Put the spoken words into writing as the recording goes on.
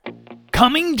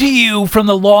Coming to you from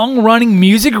the long-running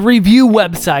music review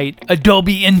website,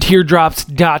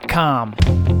 AdobeandTeardrops.com.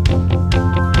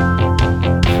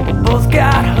 Both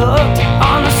got hooked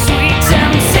on the sweet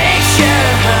temptation.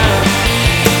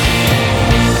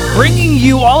 Bringing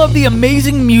you all of the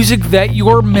amazing music that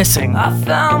you're missing. I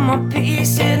found my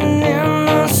peace hidden in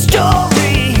the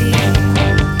story.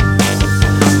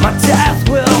 My death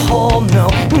will hold no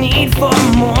need for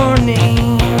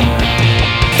mourning.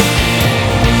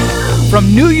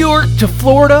 From New York to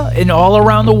Florida and all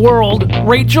around the world,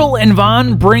 Rachel and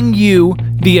Vaughn bring you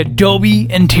the Adobe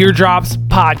and Teardrops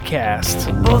podcast.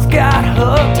 Both got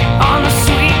hooked on the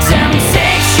sweet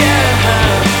temptation.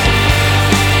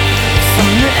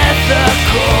 Some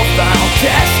mythical final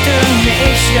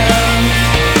destination.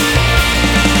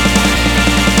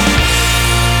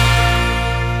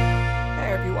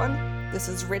 Hey everyone, this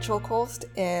is Rachel Kolst,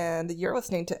 and you're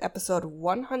listening to episode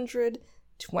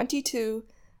 122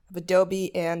 of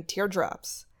Adobe and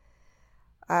Teardrops.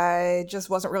 I just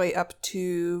wasn't really up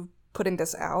to putting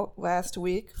this out last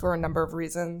week for a number of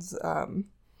reasons.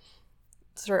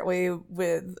 Certainly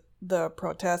with the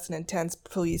protests and intense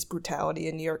police brutality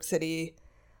in New York City,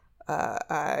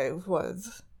 I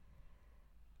was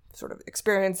sort of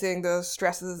experiencing the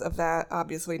stresses of that.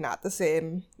 Obviously not the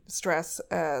same stress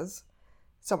as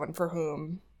someone for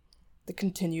whom the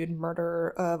continued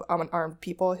murder of unarmed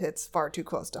people hits far too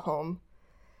close to home.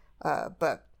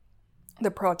 But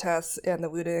the protests and the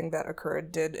looting that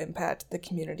occurred did impact the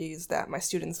communities that my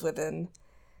students live in.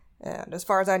 And as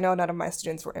far as I know, none of my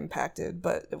students were impacted,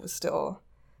 but it was still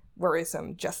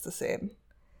worrisome just the same.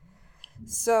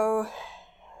 So,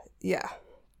 yeah,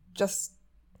 just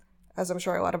as I'm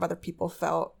sure a lot of other people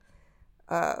felt,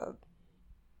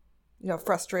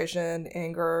 frustration,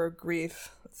 anger,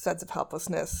 grief, sense of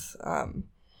helplessness.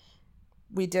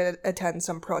 We did attend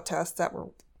some protests that were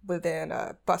within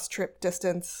a bus trip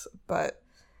distance, but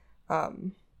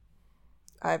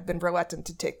I've been reluctant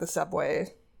to take the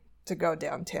subway to go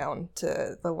downtown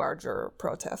to the larger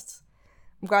protests.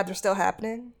 I'm glad they're still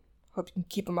happening. Hope you can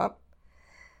keep them up.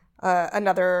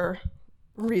 Another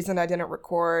reason I didn't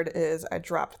record is I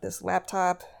dropped this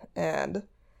laptop, and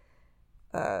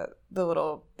the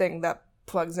little thing that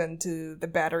plugs into the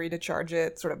battery to charge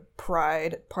it sort of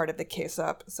pried part of the case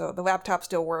up. So the laptop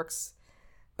still works,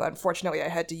 but unfortunately I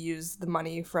had to use the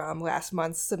money from last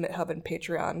month's Submit Hub and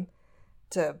Patreon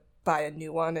to buy a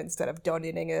new one instead of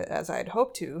donating it as I had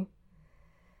hoped to.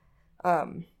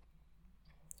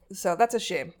 So that's a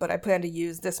shame, but I plan to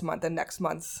use this month and next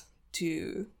month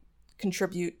to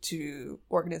contribute to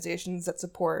organizations that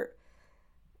support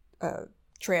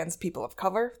trans people of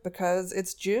color, because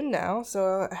it's June now,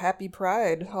 so happy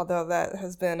Pride, although that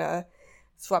has been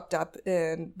swept up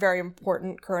in very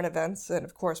important current events, and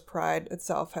of course Pride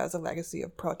itself has a legacy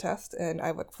of protest, and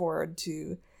I look forward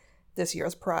to this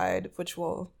year's Pride, which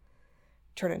will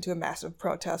turn into a massive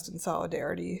protest and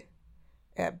solidarity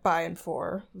by and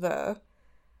for the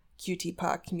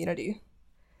QTPOC community.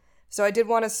 So I did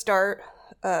want to start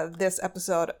this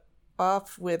episode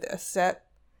off with a set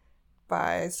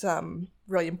by some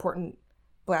really important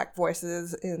Black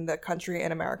voices in the country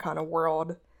and Americana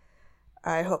world.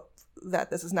 I hope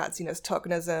that this is not seen as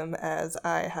tokenism, as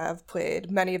I have played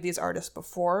many of these artists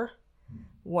before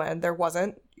when there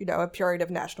wasn't, a period of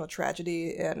national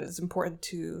tragedy, and it's important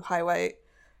to highlight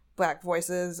Black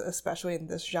voices, especially in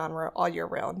this genre, all year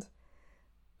round.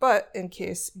 But in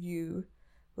case you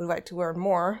would like to learn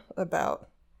more about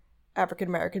African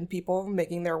American people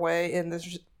making their way in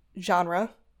this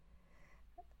genre,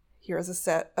 here is a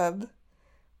set of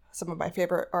some of my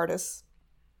favorite artists.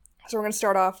 So we're going to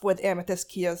start off with Amethyst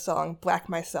Kia's song Black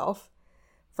Myself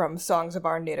from Songs of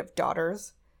Our Native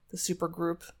Daughters, the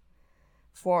supergroup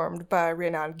formed by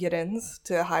Rhiannon Giddens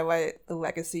to highlight the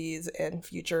legacies and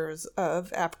futures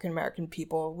of African American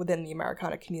people within the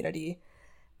Americana community.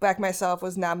 Black Myself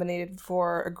was nominated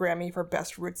for a Grammy for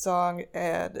Best Root Song,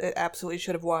 and it absolutely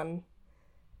should have won.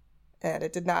 And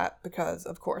it did not, because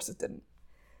of course it didn't.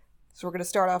 So we're going to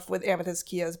start off with Amethyst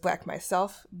Kia's Black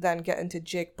Myself, then get into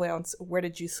Jake Blount's Where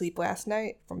Did You Sleep Last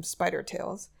Night from Spider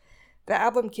Tales. The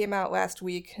album came out last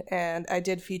week, and I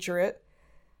did feature it,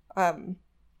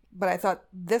 but I thought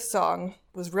this song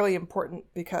was really important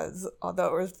because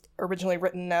although it was originally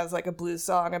written as like a blues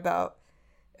song about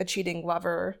a cheating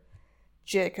lover,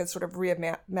 Jake has sort of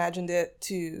reimagined it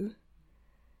to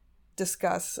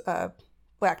discuss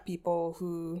Black people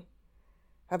who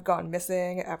have gone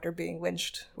missing after being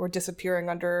lynched or disappearing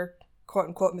under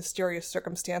quote-unquote mysterious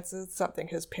circumstances, something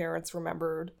his parents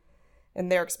remembered in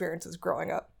their experiences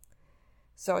growing up.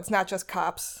 So it's not just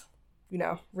cops,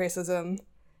 racism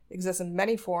exists in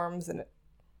many forms, and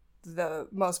the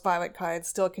most violent kinds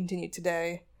still continue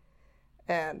today.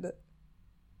 And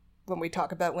when we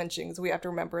talk about lynchings, we have to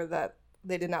remember that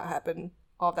they did not happen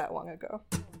all that long ago.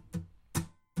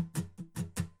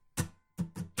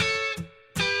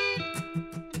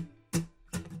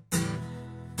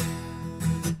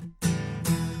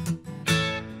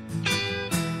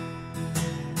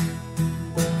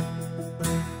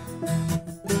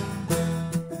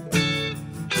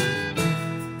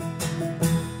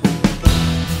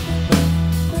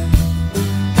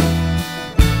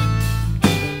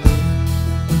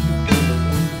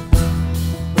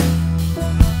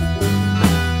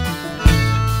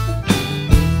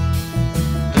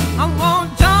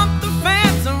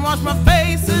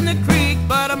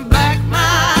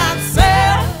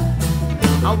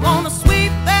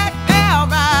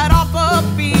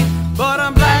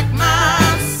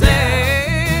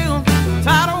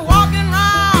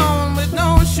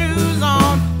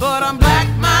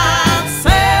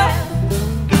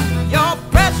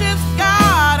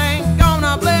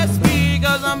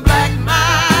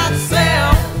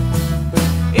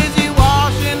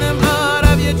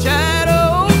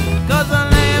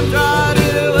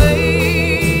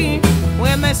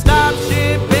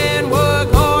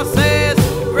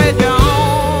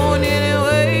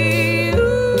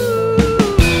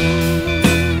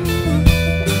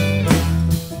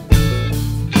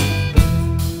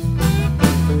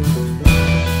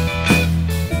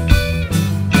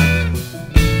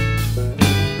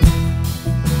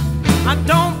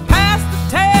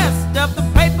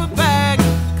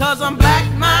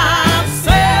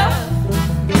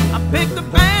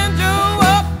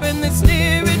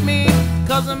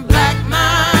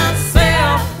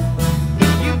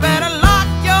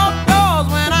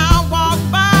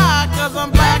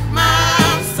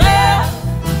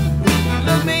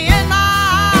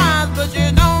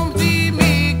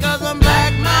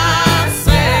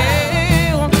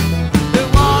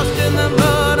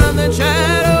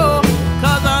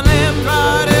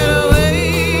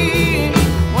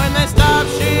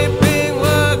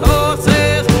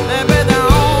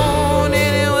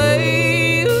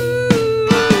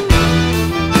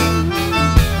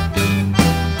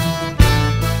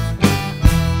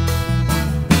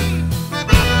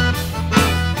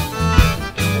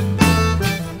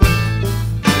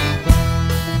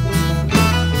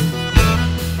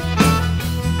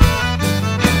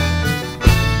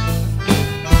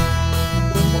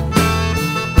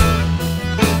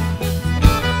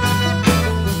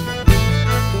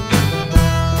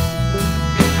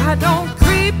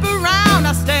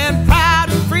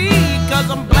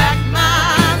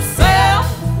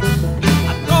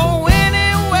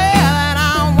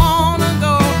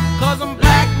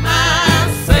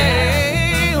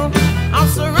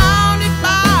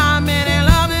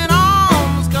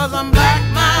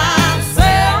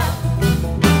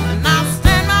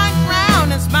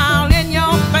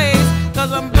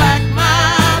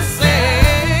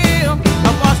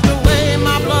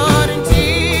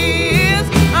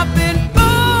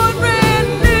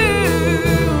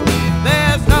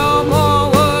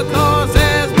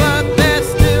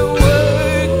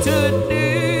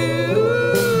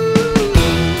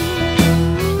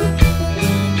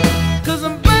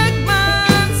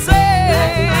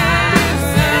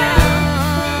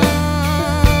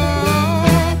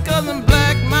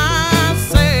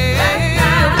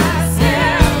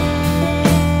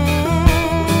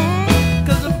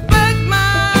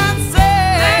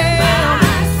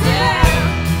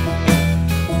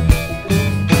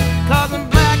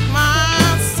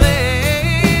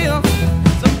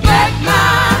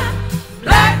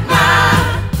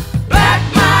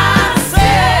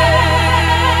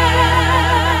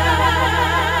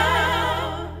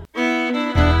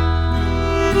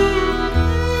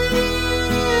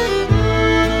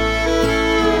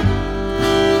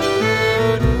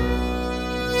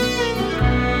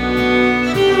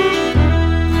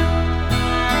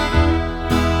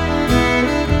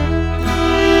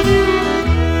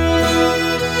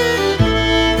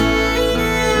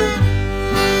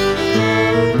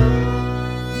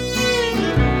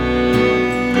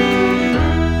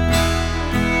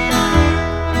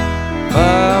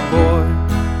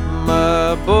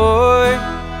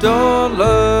 Don't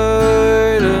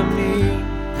lie to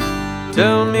me.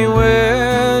 Tell me,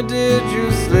 where did you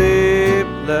sleep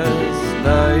last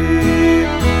night?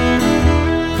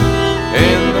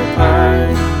 In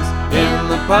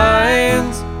the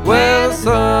pines, where the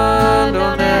sun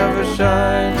don't ever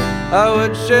shine. I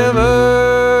would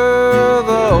shiver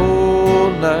the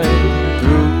whole night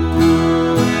through.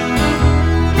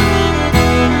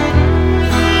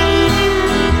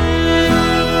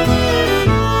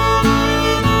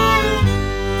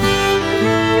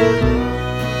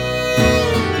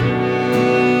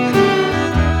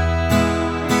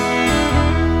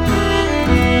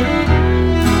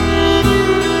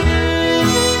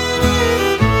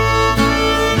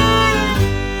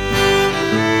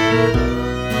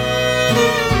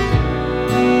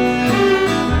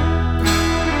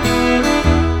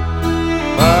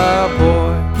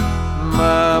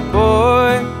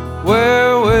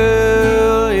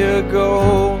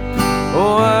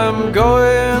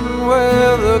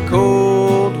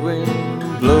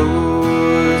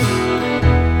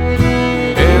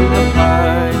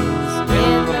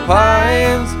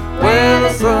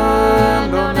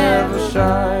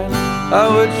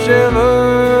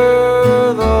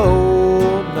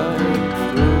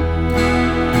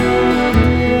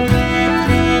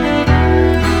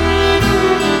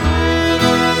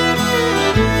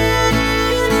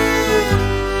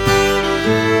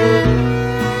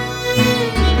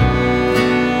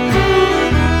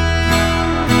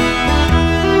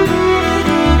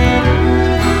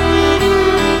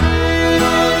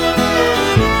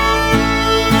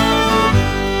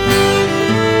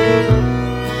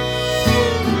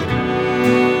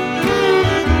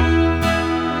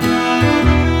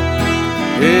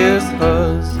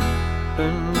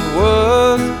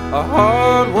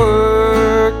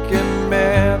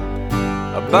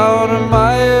 about a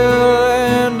mile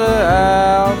and a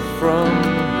half from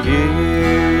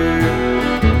here.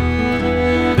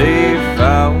 They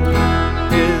found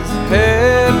his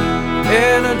head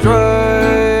in a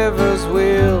driver's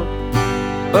wheel,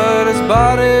 but his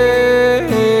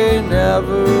body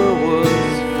never was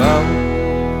found.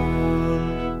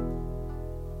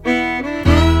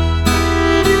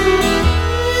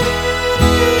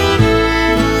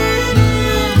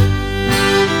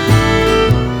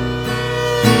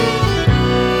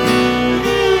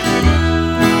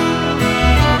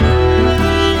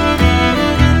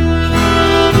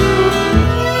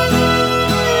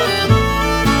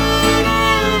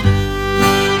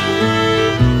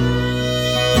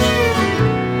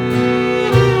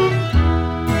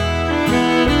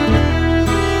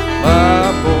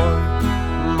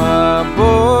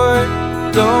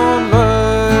 Don't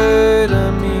lie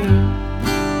to me.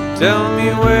 Tell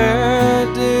me, where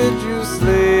did you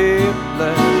sleep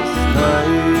last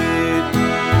night?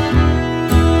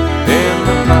 In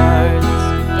the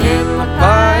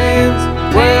pines,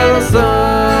 where the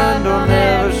sun don't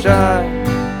ever shine.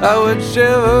 I would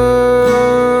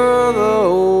shiver the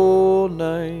whole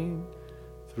night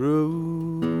through.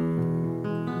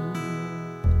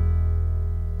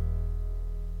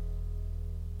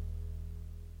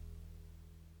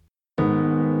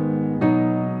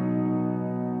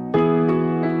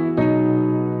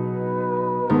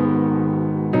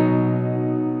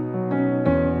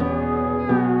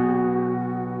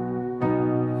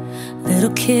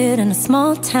 Little kid in a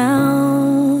small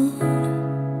town,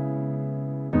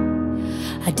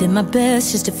 I did my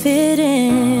best just to fit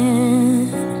in.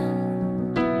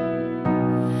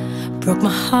 Broke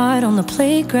my heart on the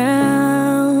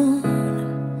playground,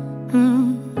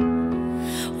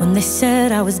 when they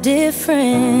said I was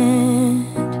different.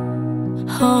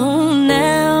 Oh,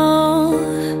 now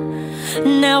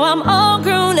I'm all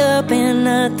grown up and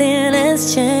nothing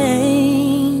has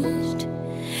changed.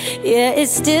 Yeah,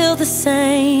 it's still the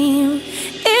same.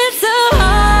 It's a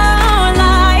hard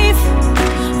life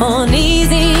on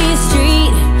easy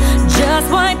street, just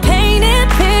white painted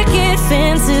picket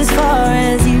fence as far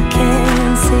as you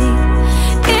can see.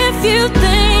 If you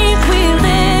think we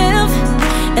live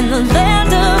in the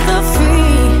land of the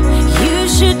free, you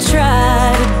should try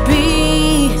to be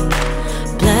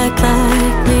black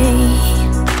like me.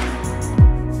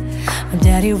 My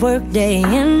daddy worked day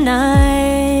and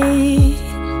night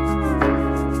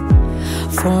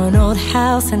for an old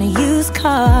house and a used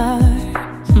car,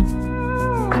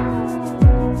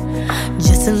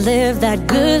 just to live that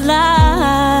good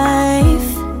life.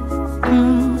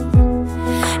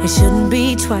 It shouldn't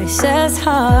be twice as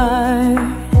hard.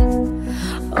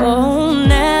 Oh,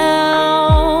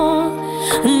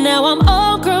 now I'm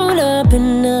all grown up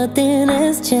and nothing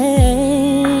has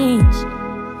changed.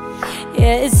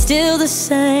 Yeah, it's still the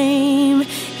same.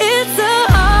 It's a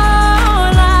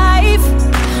hard life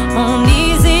on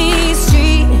easy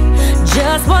street,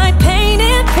 just white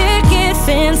painted picket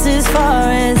fence as far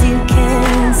as you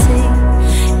can see.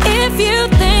 If you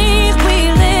think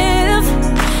we live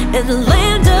in the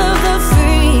land of the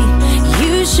free,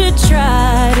 you should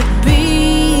try to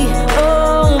be,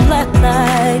 oh, black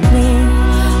like me.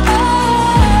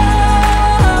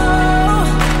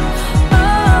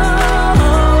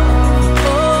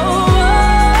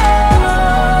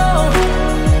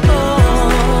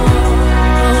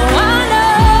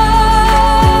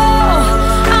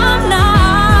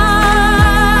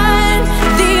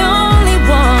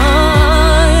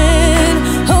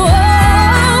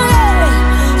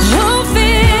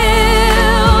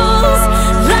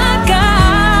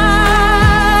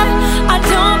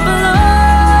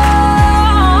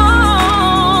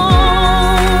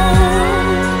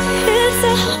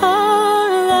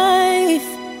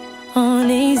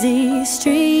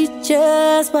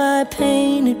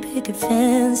 Picket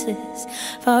fences,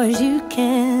 far as you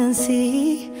can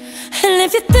see. And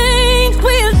if you think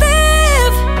we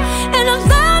live in a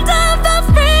land of the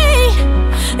free,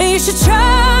 you should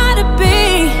try to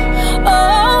be,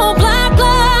 oh, black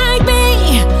like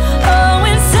me. Oh,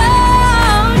 and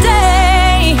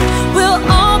someday we'll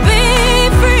all be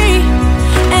free,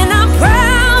 and I'm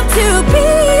proud to be,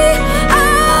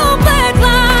 oh, black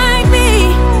like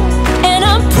me. And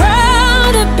I'm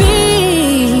proud to be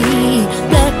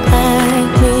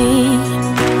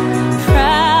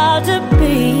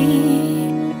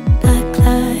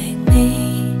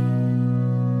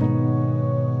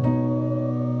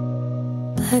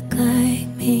like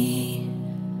me.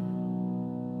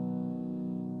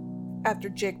 After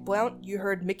Jake Blount, you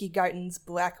heard Mickey Guyton's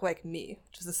Black Like Me,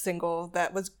 which is a single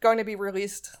that was going to be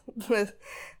released,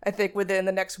 I think, within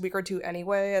the next week or two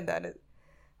anyway, and then it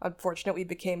unfortunately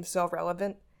became so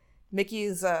relevant.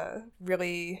 Mickey's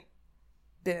really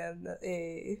been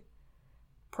a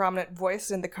prominent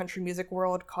voice in the country music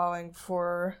world, calling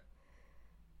for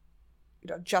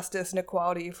justice and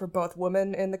equality for both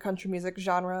women in the country music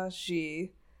genre.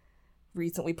 She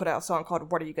recently put out a song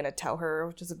called What Are You Gonna Tell Her,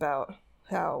 which is about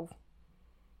how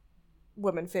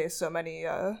women face so many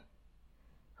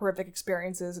horrific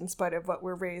experiences in spite of what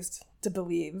we're raised to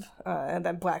believe. And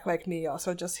then Black Like Me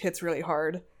also just hits really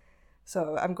hard.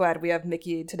 So I'm glad we have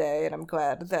Mickey today, and I'm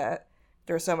glad that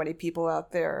there are so many people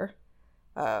out there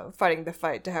fighting the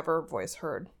fight to have her voice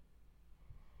heard.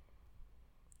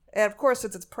 And of course,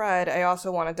 since it's Pride, I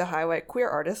also wanted to highlight queer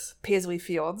artists, Paisley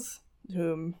Fields,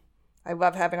 whom I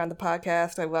love having on the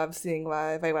podcast, I love seeing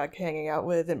live, I like hanging out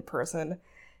with in person.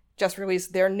 Just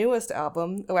released their newest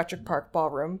album, Electric Park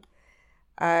Ballroom.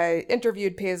 I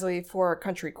interviewed Paisley for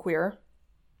Country Queer,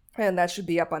 and that should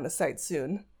be up on the site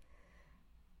soon.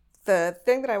 The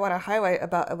thing that I want to highlight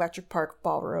about Electric Park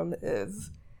Ballroom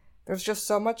is there's just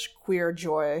so much queer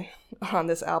joy on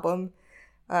this album.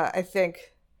 I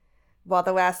think while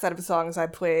the last set of songs I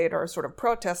played are sort of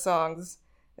protest songs,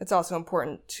 it's also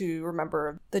important to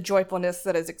remember the joyfulness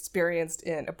that is experienced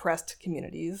in oppressed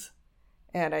communities.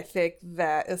 And I think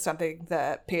that is something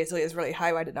that Paisley has really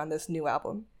highlighted on this new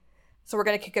album. So we're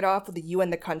going to kick it off with the You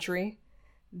and the Country.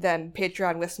 Then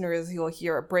Patreon listeners, you'll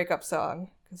hear a breakup song,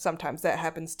 because sometimes that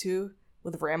happens too,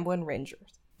 with Ramblin'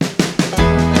 Rangers.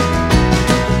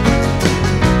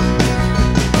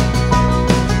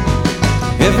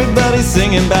 Everybody's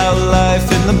singing about life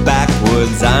in the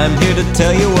backwoods. I'm here to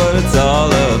tell you what it's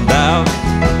all about.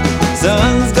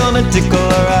 Sun's gonna tickle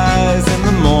our eyes in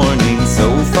the morning,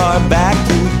 so far back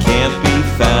we can't be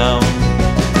found.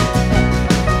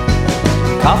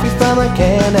 Coffee from a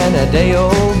can and a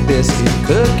day-old biscuit,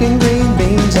 cooking green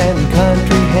beans and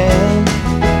country ham.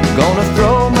 Gonna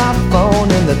throw my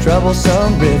phone in the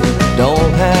troublesome river.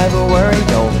 Don't have a worry,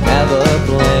 don't have a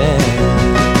plan.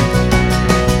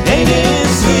 Ain't it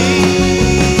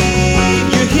sweet,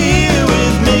 you're here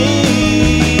with me.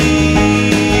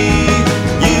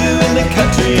 You and the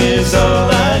country is all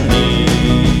I need.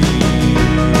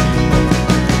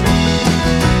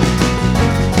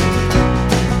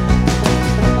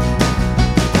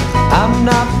 I'm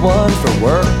not one for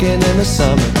working in the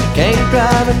summer. Can't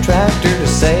drive a tractor to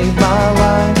save my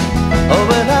life. Oh,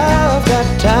 but I've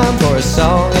got time for a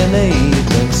song in the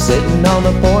evening, sitting on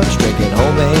the porch drinking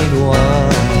homemade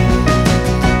wine.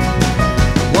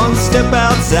 One step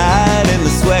outside and the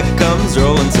sweat comes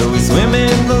rolling, so we swim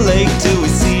in the lake till we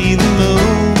see the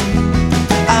moon.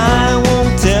 I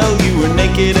won't tell you we're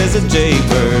naked as a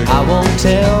jaybird. I won't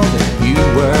tell that you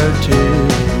were too.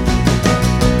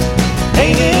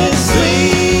 Ain't it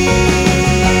sweet,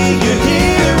 you're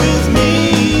here with me.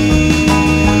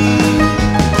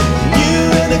 You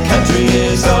and the country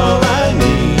is all I need.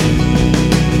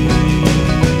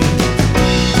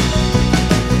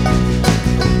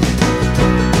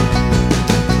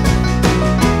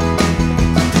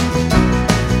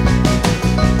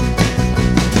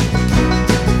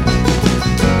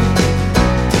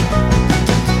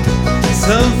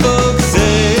 Some folks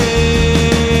say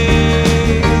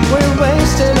we're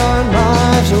wasting our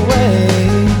lives away.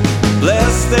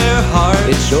 Bless their hearts,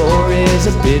 it sure is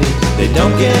a pity they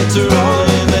don't get to roll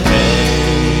in the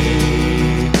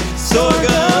hay.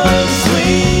 Sorghum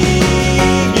sweet,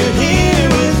 you're here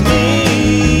with me.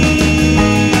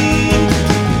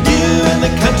 You and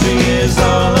the country is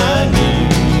all I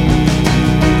need.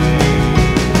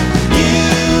 You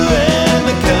and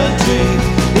the country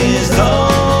is all.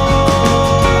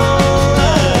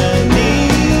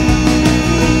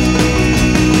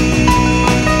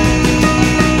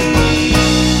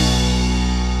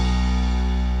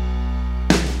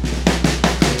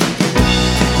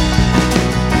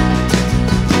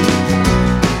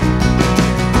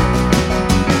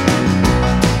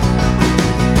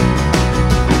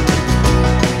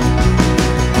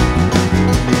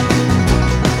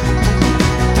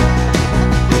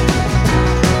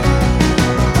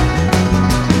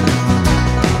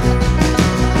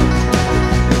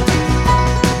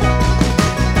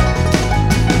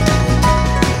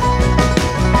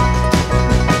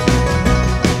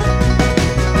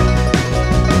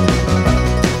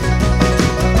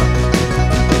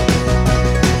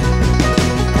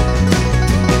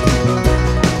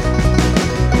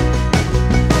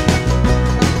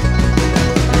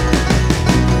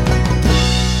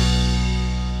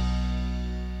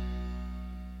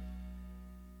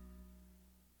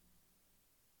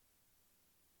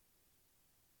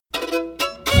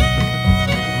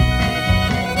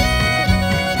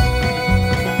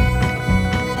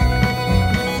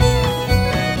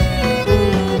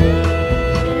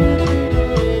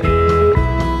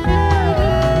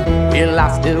 Will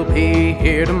I still be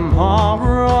here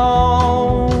tomorrow?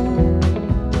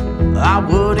 I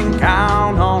wouldn't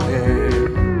count on it.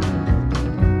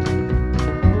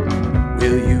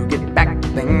 Will you get back the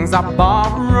things I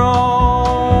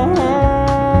borrowed?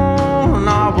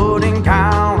 I wouldn't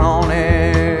count on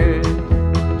it.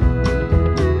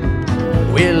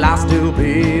 Will I still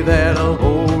be there to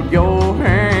hold your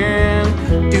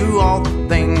hand? Do all the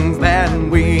things that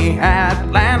we had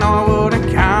planned? I wouldn't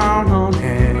count on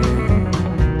it.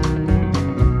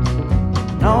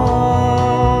 No.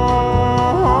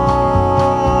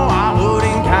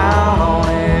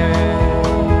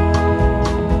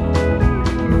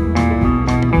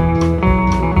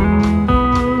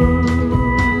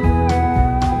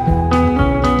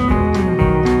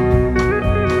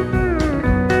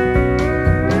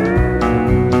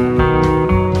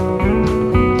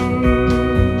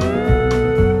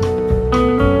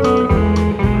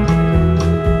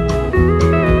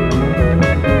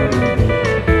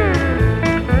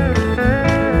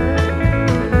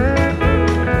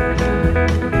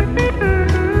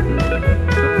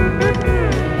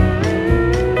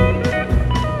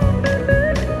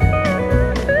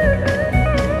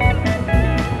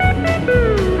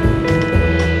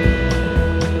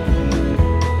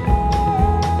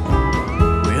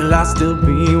 Will I still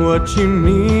be what you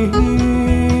need?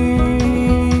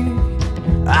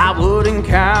 I wouldn't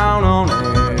count on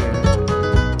it.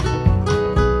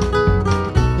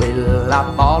 Will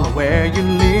I follow where you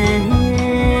lead?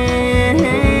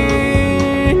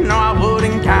 No, I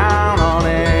wouldn't count on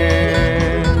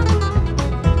it.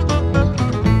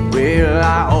 Will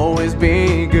I always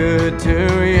be good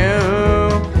to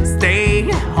you? Stay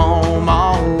home,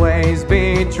 always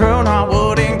be true. No, I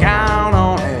wouldn't count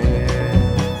on it.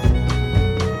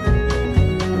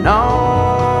 No,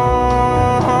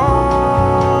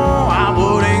 I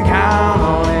wouldn't count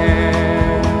on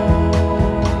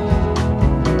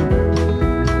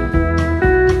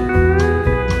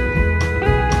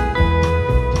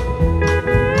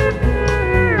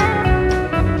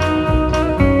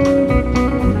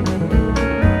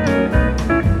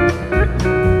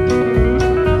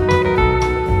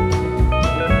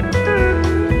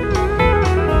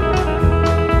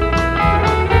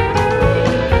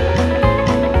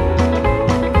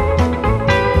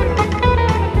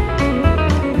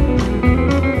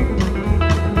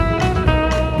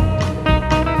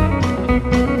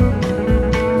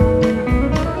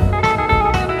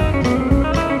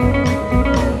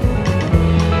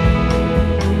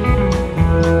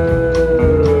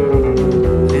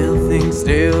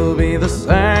still be the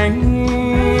same?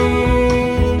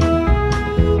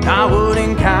 I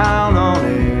wouldn't count on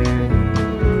it.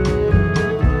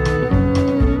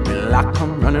 Will I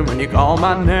come running when you call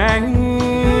my name?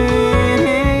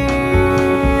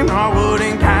 I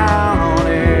wouldn't count on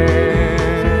it.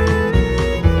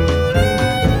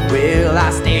 Will I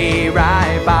stay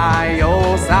right by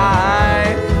your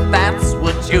side? That's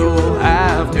what you'll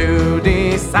have to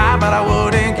decide, but I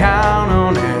wouldn't count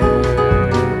on it.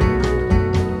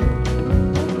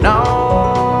 No,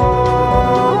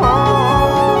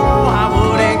 I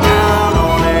wouldn't count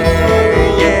on it,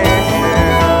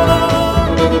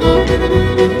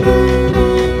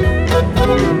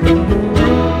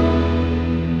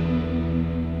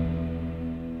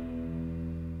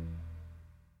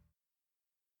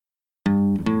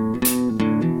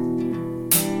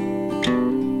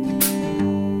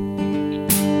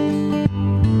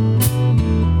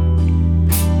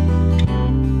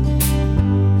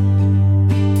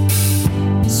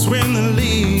 When the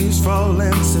leaves fall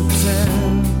in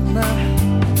September,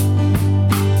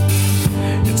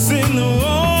 it's in the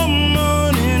warm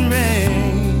morning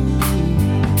rain,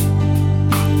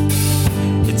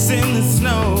 it's in the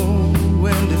snow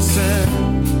in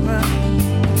December,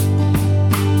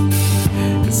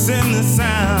 it's in the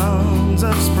sounds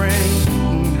of spring.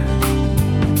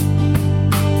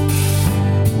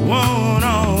 It won't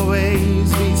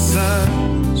always be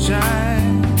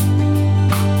sunshine.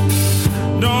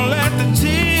 Don't let the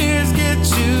tears get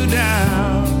you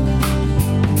down.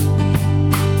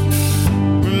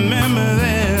 Remember,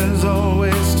 there's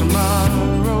always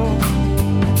tomorrow,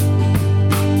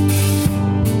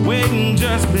 waiting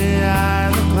just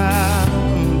behind the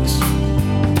clouds.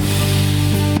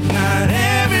 Not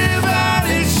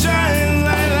everybody shines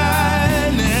like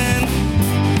lightning,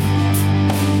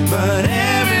 but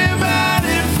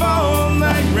everybody falls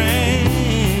like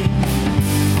rain.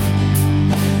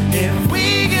 If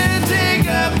we can take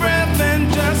a breath and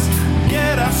just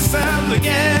get ourselves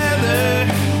together,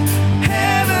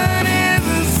 heaven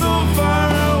isn't so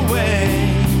far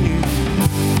away.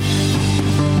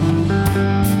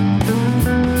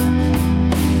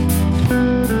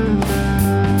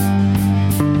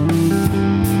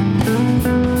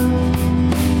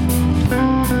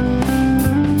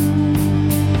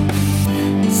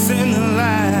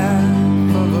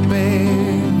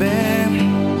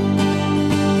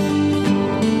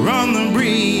 the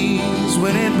breeze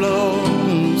when it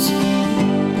blows.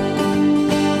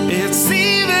 It's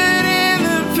even in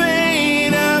the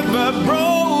pain of a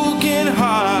broken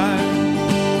heart,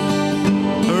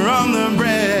 or on the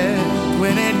breath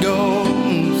when it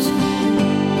goes.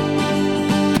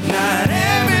 Not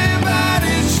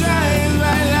everybody shines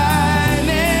like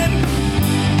lightning,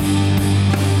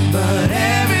 but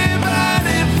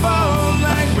everybody falls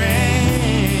like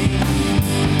rain.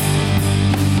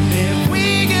 If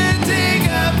we can take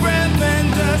a breath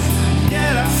and just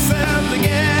get ourselves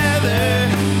together,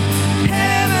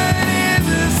 heaven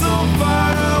isn't so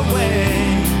far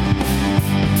away.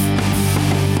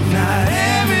 Not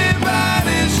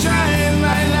everybody shines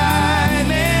like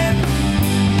lightning,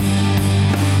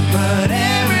 but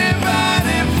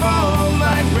everybody falls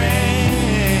like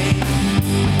rain.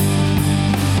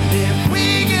 If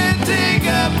we can take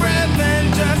a breath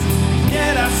and just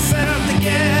get ourselves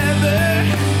together,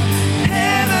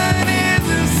 heaven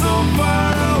isn't so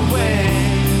far away.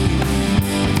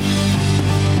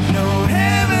 No,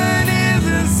 heaven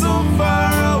isn't so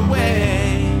far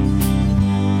away.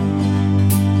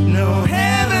 No,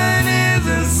 heaven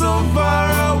isn't so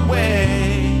far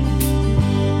away.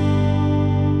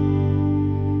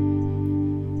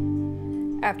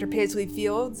 After Paisley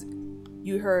Fields,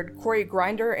 you heard Corey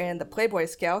Grinder and the Playboy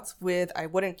Scouts with I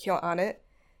Wouldn't Count on It.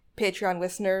 Patreon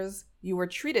listeners, you were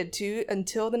treated to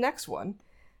Until the Next One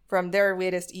from their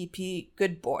latest EP,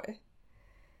 Good Boy.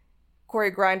 Corey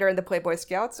Grinder and the Playboy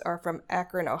Scouts are from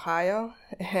Akron, Ohio,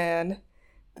 and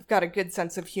they've got a good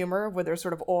sense of humor with their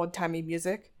sort of old-timey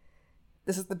music.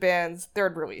 This is the band's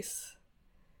third release.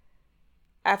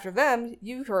 After them,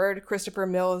 you heard Christopher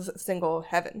Mills' single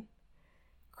Heaven.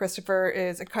 Christopher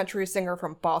is a country singer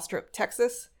from Ballstrip,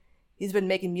 Texas. He's been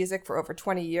making music for over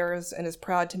 20 years and is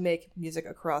proud to make music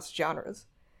across genres.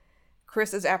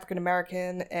 Chris is African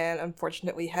American, and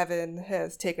unfortunately Heaven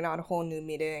has taken on a whole new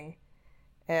meaning.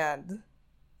 And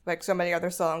like so many other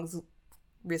songs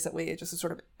recently, it just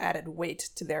sort of added weight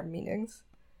to their meanings.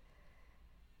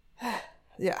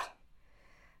 Yeah.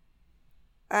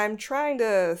 I'm trying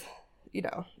to,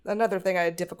 another thing I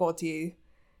had difficulty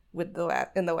with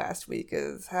in the last week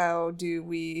is how do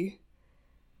we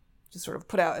just sort of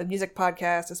put out a music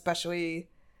podcast, especially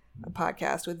a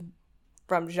podcast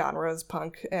from genres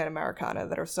punk and Americana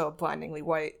that are so blindingly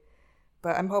white.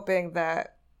 But I'm hoping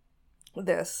that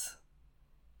this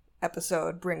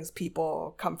episode brings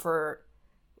people comfort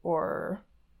or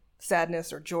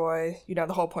sadness or joy.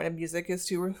 The whole point of music is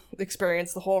to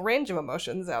experience the whole range of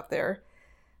emotions out there.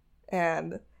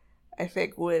 And I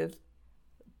think with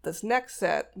this next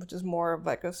set, which is more of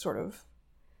like a sort of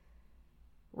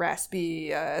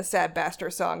raspy, sad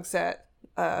bastard song set,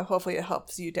 hopefully it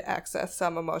helps you to access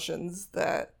some emotions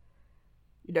that,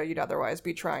 you'd otherwise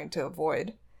be trying to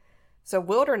avoid. So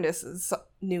Wilderness's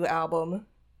new album,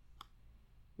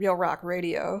 Real Rock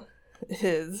Radio,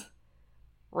 is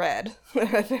red.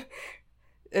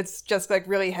 It's just like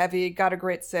really heavy, got a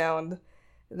great sound.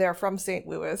 They're from St.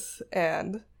 Louis,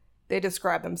 and they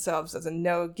describe themselves as a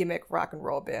no-gimmick rock and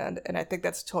roll band, and I think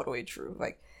that's totally true.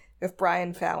 Like, if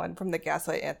Brian Fallon from the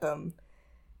Gaslight Anthem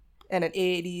and an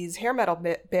 80s hair metal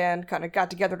band kind of got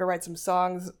together to write some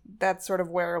songs, that's sort of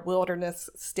where Wilderness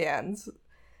stands.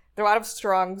 There are a lot of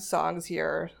strong songs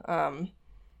here,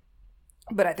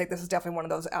 but I think this is definitely one of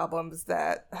those albums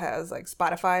that has like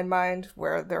Spotify in mind,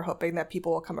 where they're hoping that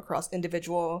people will come across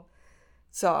individual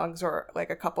songs or like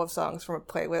a couple of songs from a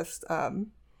playlist.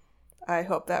 I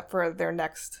hope that for their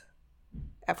next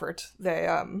effort, they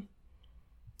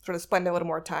sort of spend a little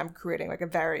more time creating like a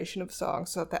variation of songs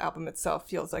so that the album itself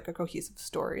feels like a cohesive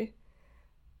story.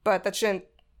 But that shouldn't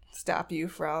stop you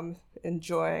from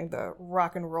enjoying the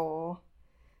rock and roll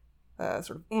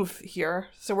sort of oomph here.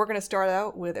 So we're going to start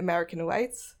out with American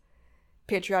Lights.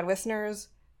 Patreon listeners,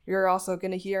 you're also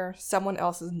going to hear Someone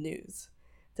Else's News.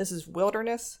 This is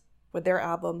Wilderness with their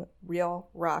album Real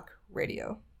Rock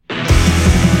Radio.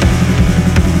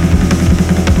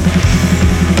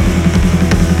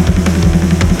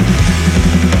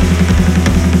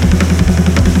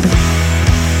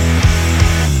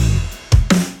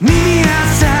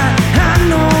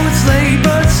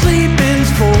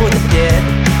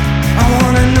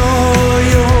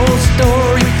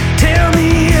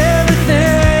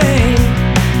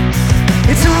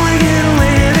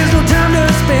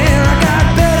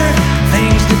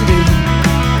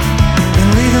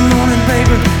 Leave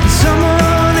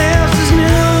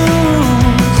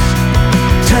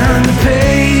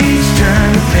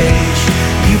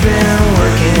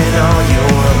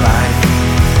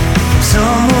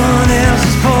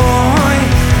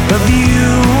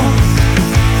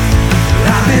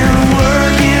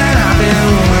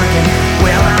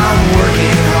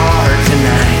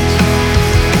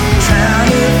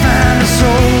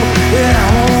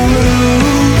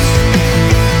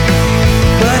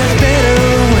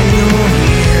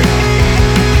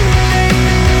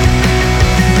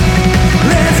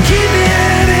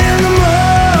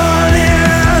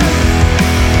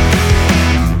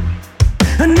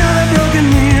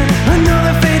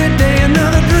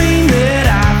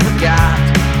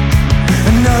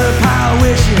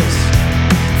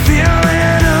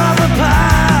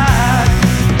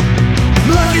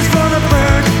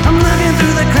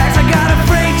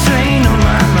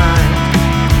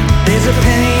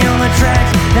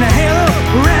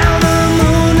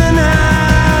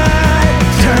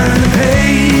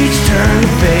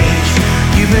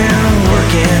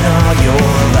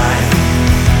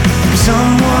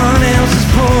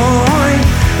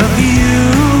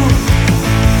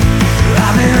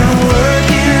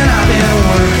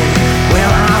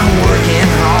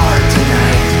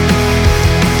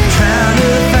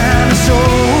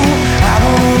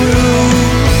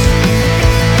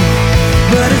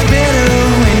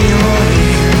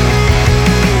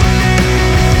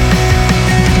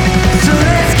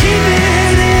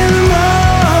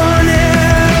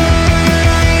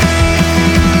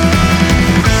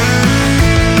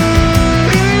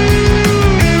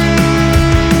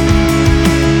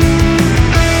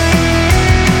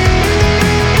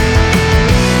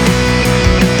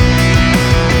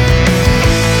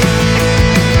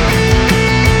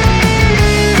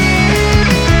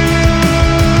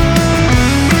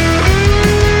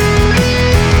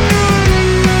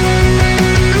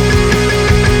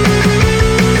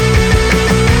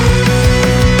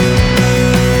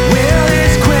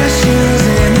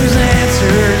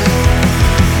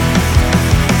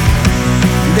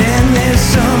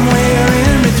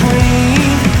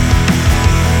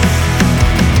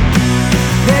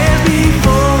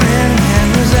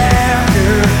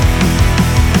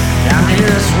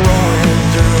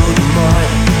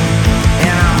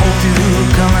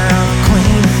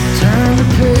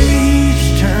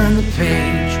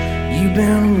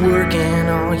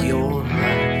your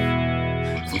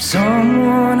life from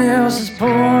someone else's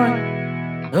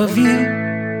point of view.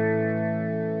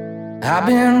 I've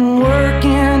been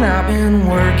working,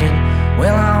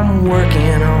 well, I'm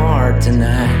working hard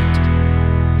tonight,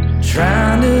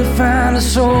 trying to find a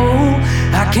soul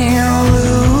I can't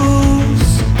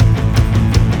lose.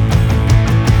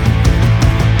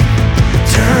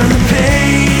 Turn the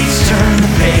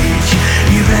page,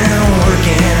 you've been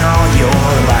working all your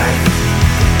life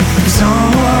from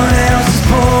someone else's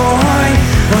point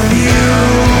of view.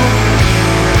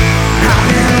 I've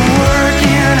been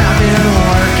working,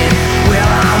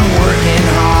 well, I'm working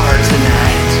hard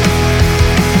tonight,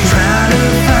 trying to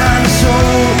find a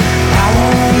soul I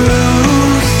won't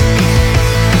lose.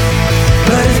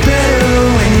 But it's better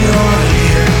when you're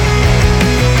here.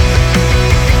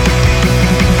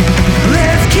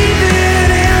 Let's keep it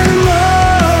in the morning.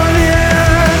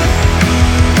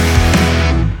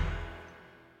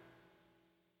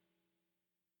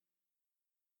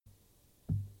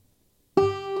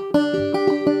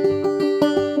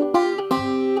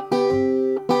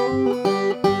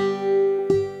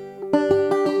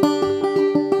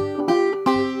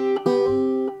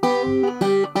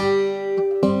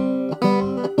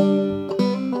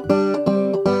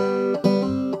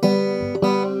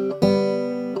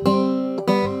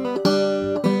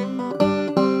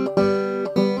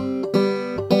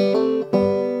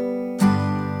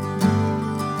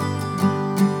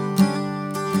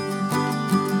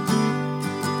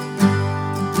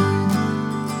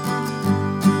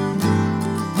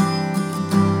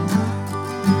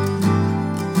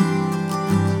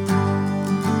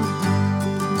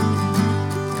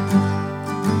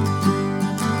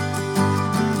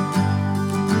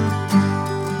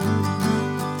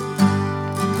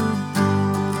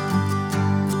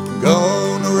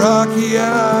 Going to Rocky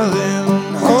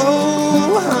Island, ho,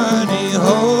 honey,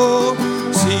 ho.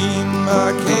 See my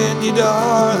candy,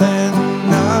 darling.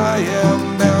 I am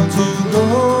bound to go.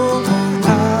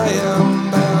 I am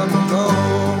bound to go.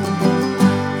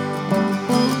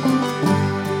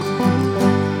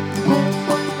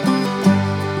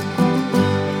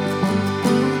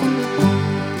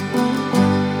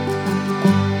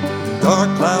 Dark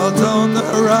clouds on the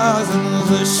horizon,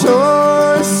 the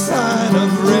sure sign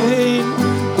of rain.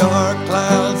 Dark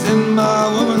clouds in my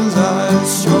woman's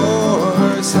eyes,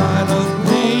 sure sign of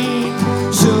pain,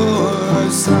 sure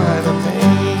sign of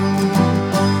pain.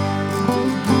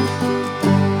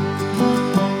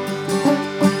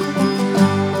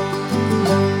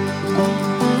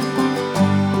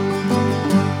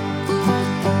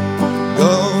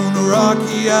 Going to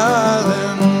Rocky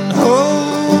Island, ho,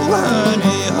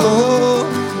 honey, ho.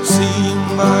 See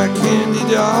my candy,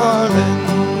 darling.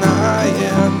 I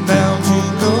am bound to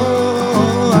go.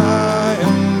 I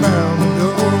am bound to go.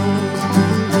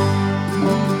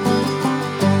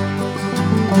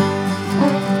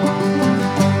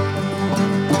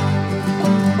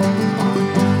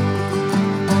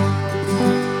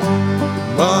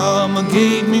 Mama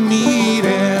gave me meat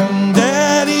and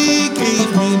Daddy gave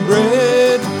me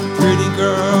bread. Pretty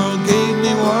girl gave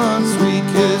me one sweet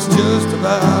kiss, just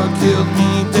about killed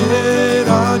me dead.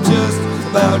 Oh, just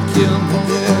about killed me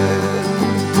dead.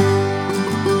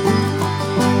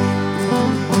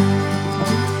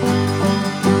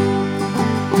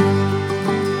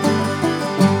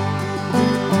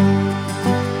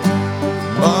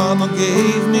 Mama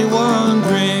gave me one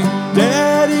drink,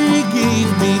 Daddy gave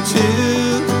me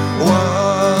two.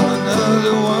 One,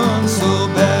 another one so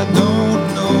bad, don't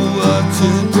know what to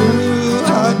do. I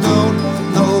don't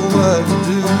know what to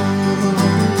do.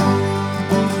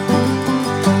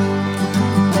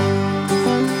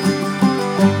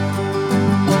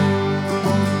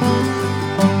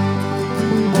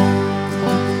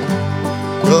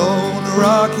 Going to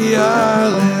Rocky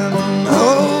Island,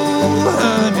 oh,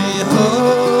 honey, ho.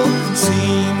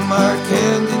 See my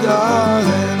candy,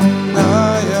 darling. I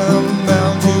am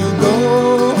bound to go.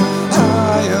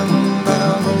 I am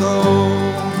bound to go.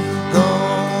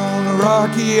 Going to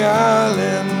Rocky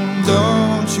Island,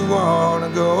 don't you wanna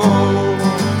go?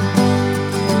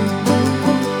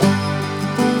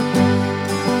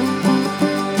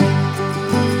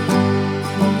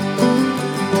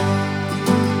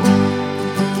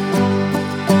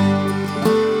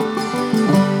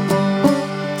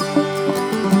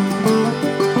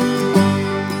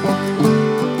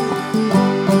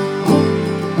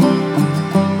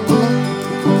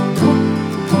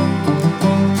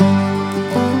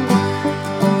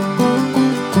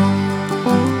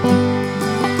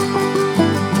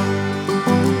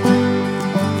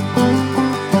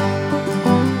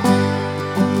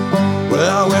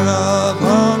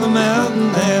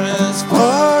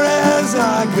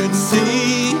 could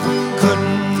see.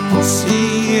 Couldn't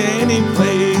see any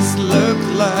place looked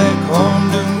like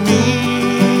home to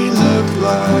me. Looked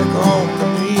like home to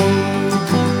me.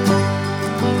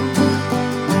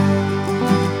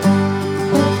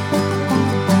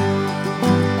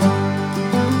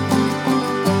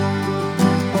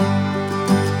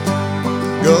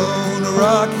 Go to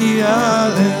Rocky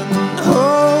Island,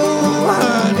 oh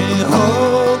honey,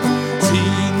 oh,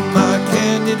 see my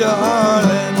candy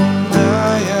darling.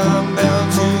 I am bound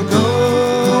to go,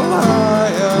 I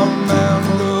am bound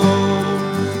to go.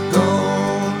 Go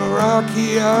to Rocky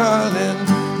Island,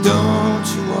 don't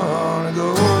you wanna go?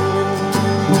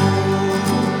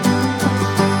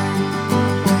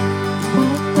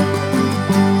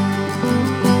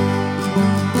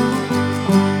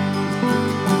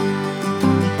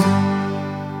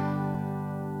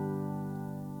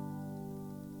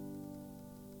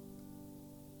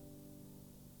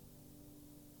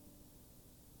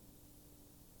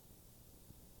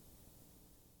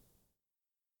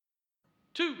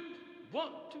 Two,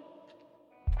 one, two.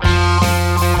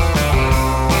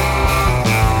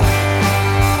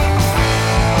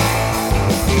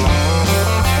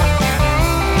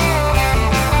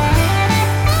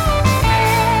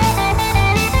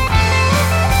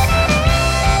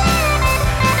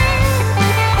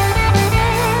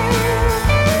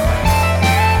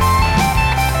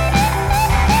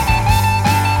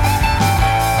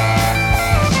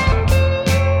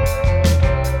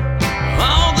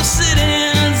 All the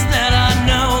sit-ins that I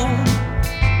know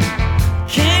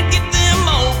can't get them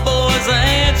old boys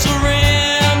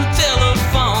answering the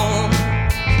telephone.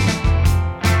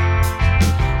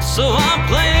 So I'm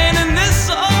playing in this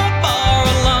old bar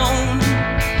alone.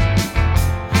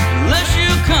 Unless you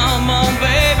come on,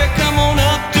 baby, come on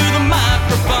up to the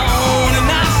microphone. And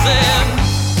I said,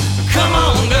 come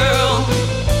on, girl,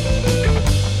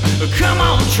 come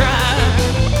on, try.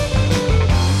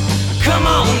 Come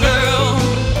on, girl,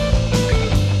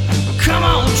 come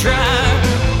on, try.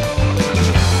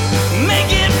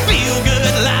 Make it feel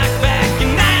good like back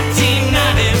in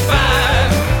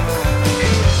 1995.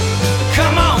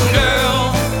 Come on,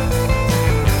 girl,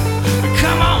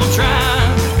 come on, try.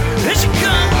 Here she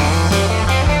comes.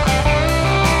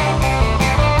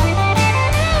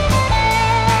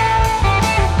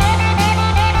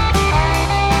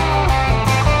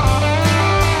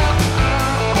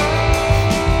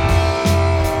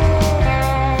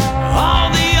 All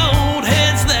the old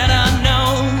heads that I know,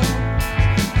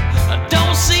 I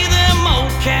don't see them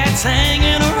old cats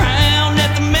hanging around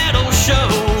at the metal show.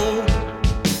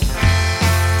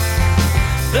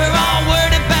 They're all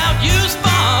worried about used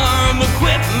farm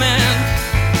equipment.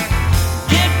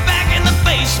 Get back in the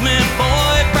basement,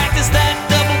 boy, practice that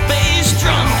double bass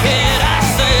drum kit. I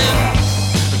said,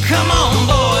 come on,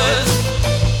 boys,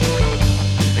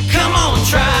 come on,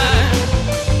 try.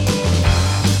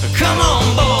 Come on,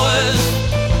 boys,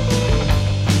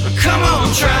 come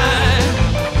on, try.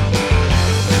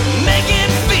 Make it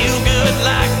feel good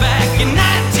like back in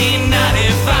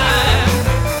 1995.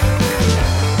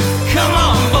 Come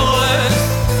on, boys,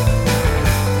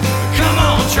 come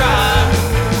on, try.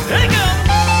 There you go.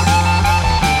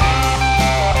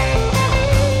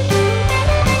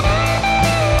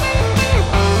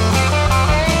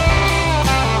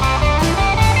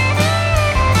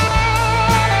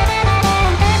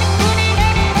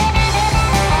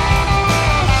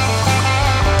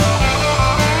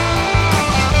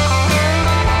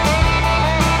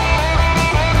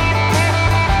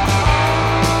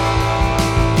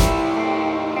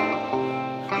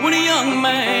 When a young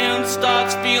man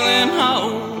starts feeling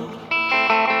old,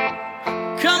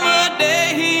 come a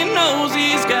day he knows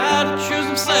he's got to choose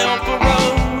himself a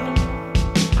road.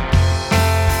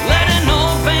 Let an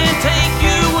old van take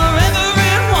you wherever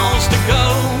it wants to go.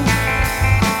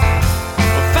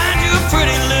 Or find you a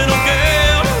pretty little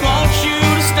girl who wants you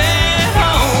to stay at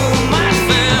home. I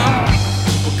said,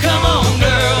 well, come on,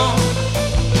 girl,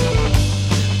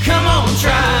 come on,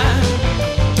 try.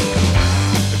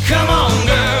 Come on,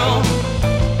 girl,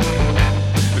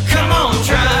 come on,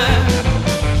 try.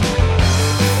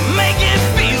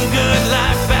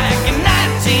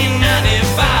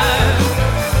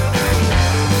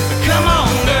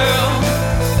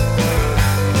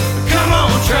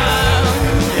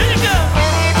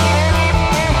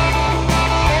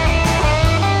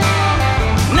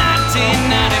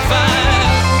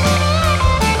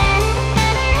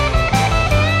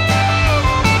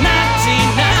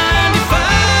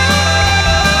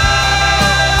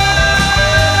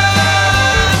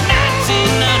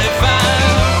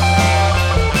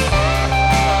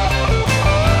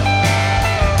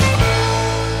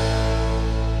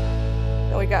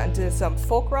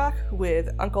 folk rock with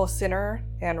Uncle Sinner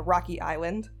and Rocky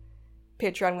Island.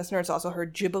 Patreon listeners also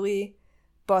heard Jubilee,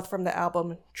 both from the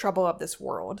album Trouble of This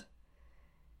World.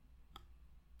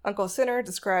 Uncle Sinner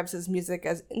describes his music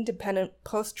as independent,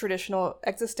 post-traditional,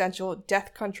 existential,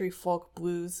 death country folk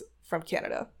blues from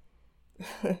Canada.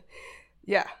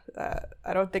 Yeah,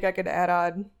 I don't think I could add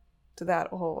on to that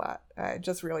a whole lot. I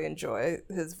just really enjoy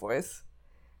his voice.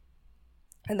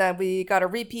 And then we got a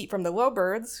repeat from the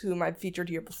Lowbirds, whom I've featured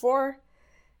here before.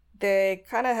 They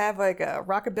kind of have like a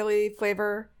rockabilly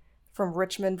flavor from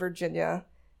Richmond, Virginia,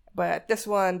 but this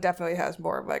one definitely has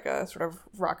more of like a sort of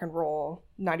rock and roll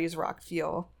 90s rock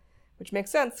feel, which makes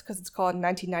sense because it's called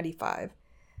 1995.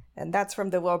 And that's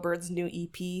from the Lowbirds' new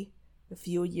EP, A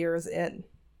Few Years In.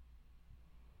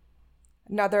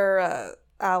 Another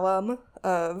alum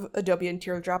of Adobe and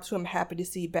Teardrops who I'm happy to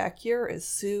see back here is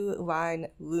Sue Line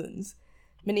Loons,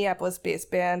 Minneapolis-based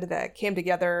band that came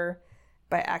together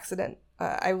by accident.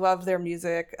 I love their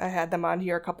music. I had them on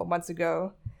here a couple months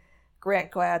ago. Grant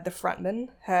Glad, the frontman,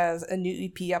 has a new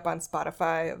EP up on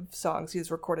Spotify of songs he's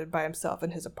recorded by himself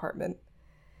in his apartment.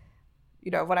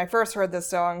 You know, when I first heard this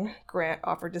song, Grant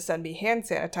offered to send me hand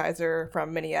sanitizer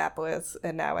from Minneapolis,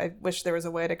 and now I wish there was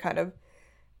a way to kind of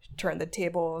turn the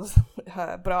tables,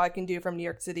 but all I can do from New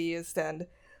York City is send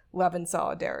love and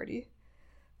solidarity.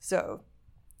 So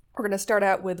we're going to start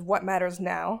out with What Matters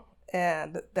Now,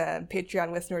 and then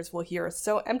Patreon listeners will hear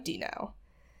So Empty Now.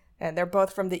 And they're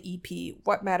both from the EP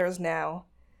What Matters Now,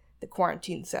 The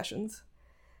Quarantine Sessions.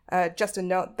 Just a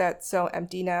note that So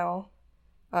Empty Now,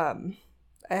 I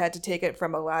had to take it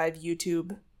from a live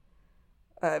YouTube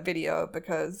video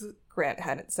because Grant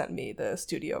hadn't sent me the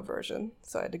studio version,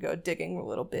 so I had to go digging a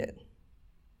little bit.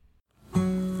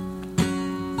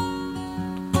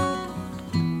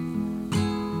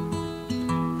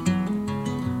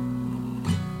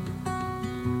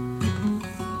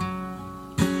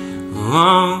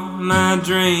 All my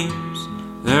dreams,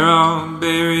 they're all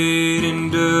buried in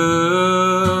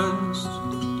dust.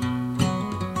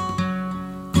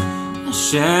 A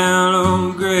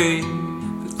shallow grave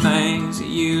for things that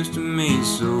used to mean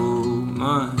so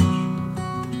much.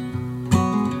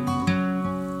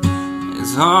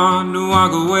 It's hard to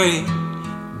walk away,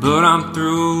 but I'm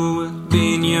through with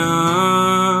being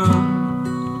young.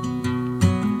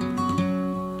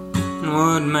 And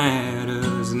what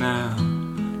matters now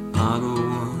are the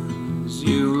ones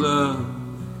you loved.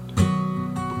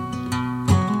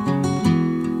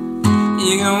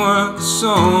 You can work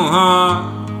so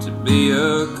hard to be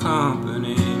a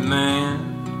company man.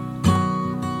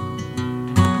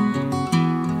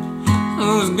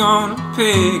 Who's gonna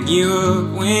pick you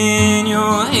up when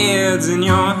your head's in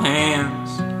your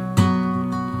hands?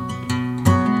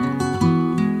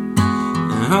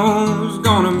 And who's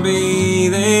gonna be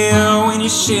there when your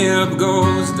ship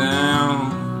goes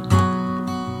down?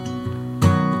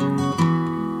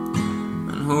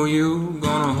 Who you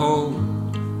gonna hold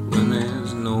when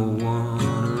there's no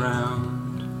one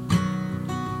around?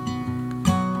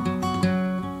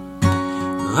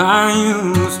 I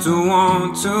used to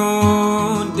want to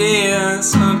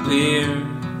disappear,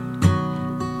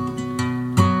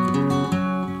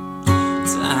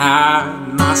 to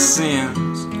hide my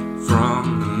sins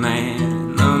from the man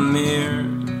in the mirror.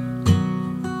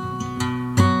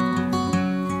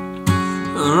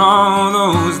 For all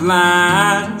those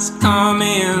lights come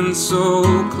in so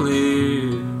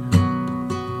clear.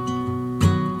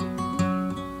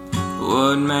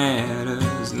 What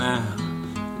matters now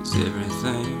is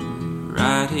everything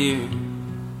right here.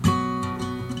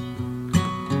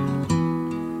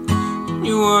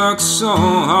 You work so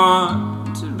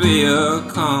hard to be a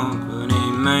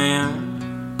company man.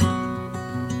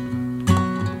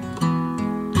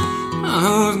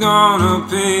 Who's gonna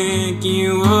pick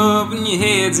you up when your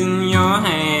head's in your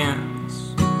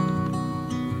hands?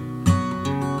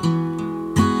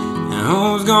 And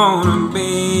who's gonna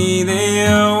be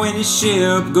there when your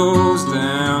ship goes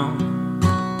down?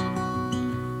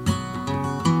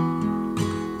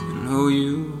 And who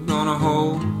you gonna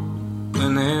hold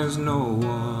when there's no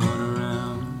one around?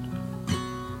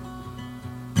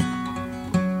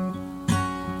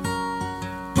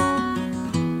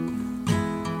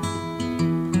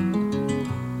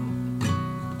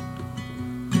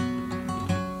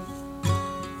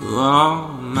 All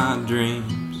my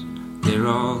dreams, they're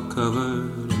all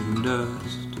covered in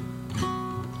dust.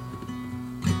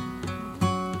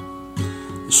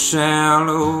 A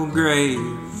shallow grave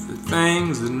for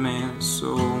things that meant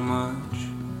so much.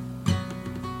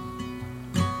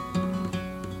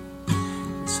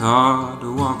 It's hard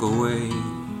to walk away,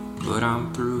 but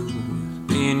I'm through with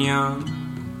being young.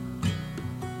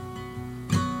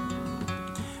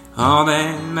 All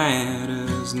that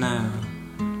matters now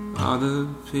are the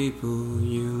people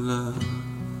you love.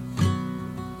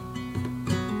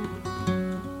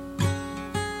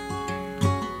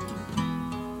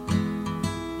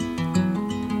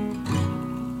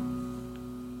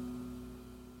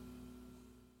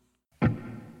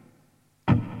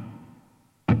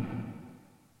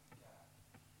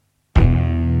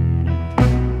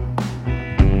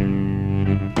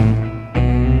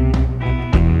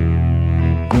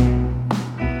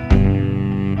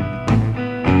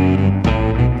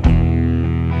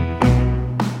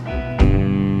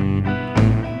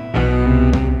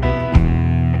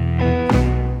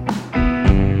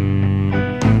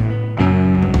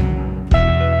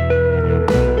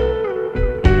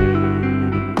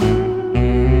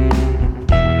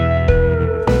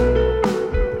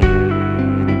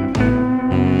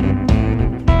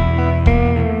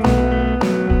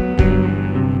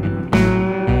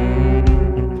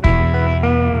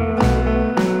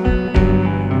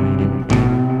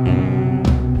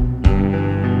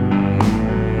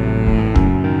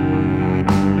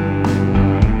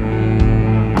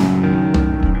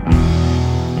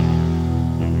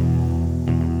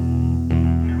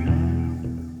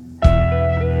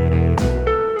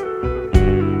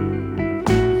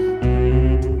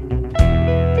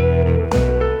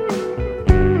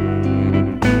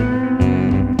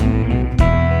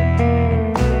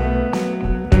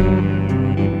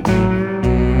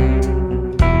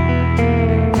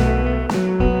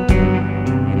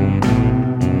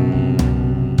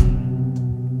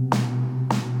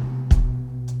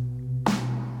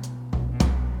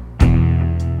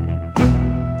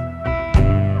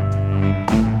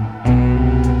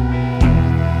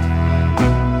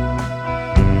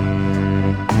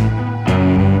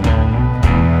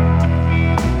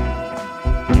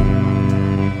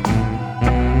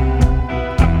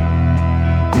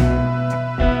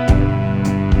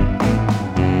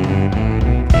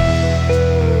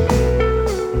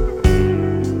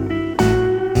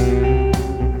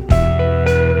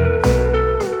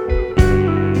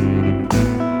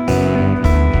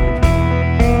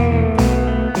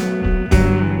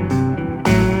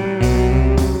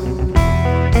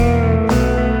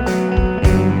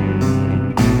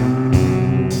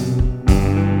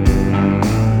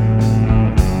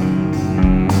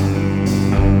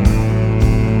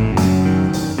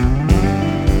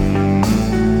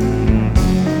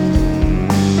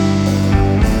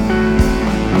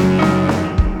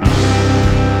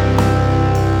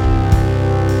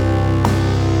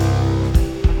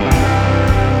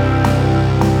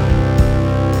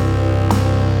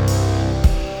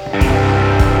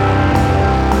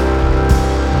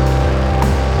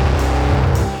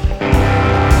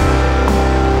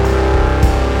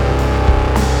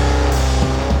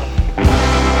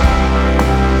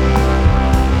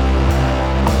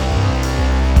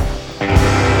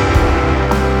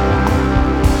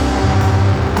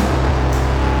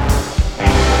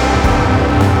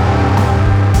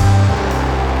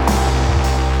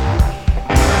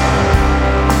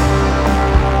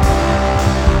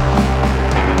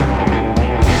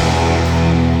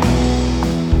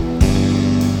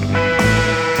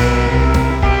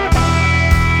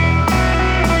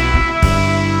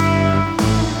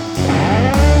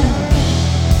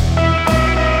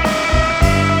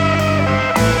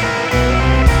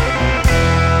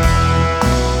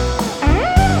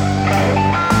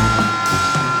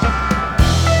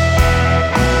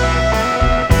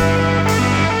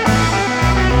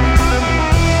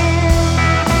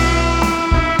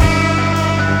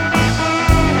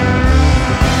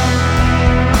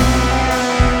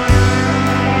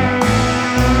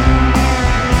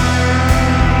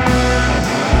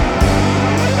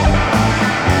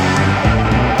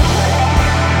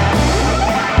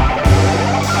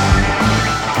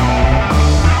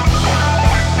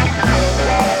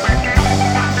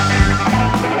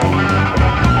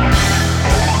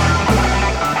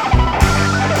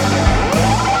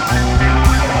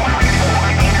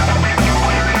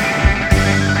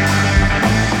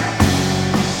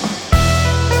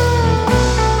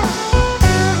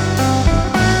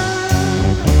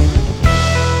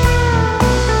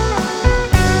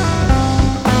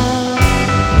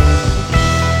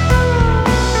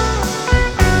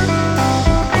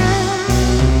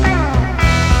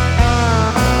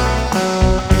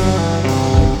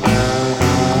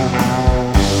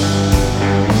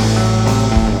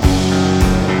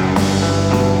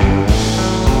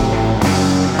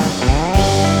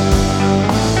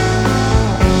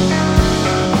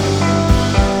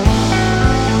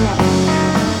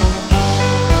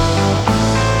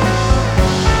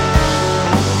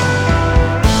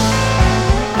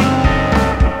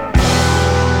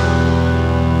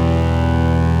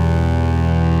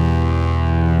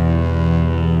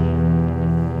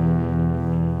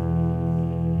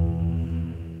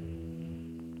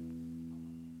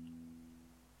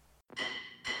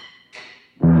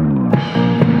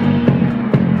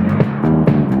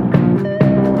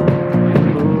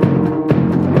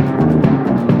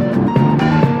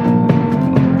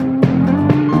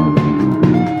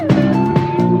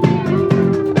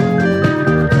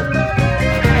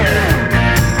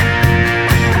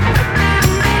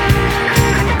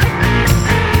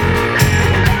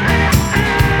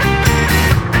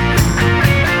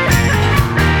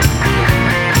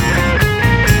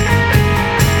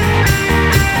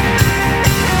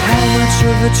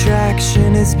 much of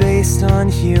attraction is based on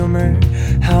humor?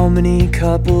 How many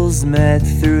couples met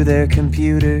through their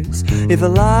computers? If a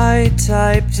lie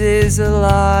typed is a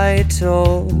lie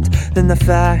told, then the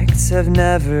facts have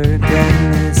never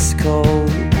been this cold.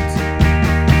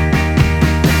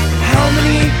 How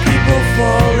many people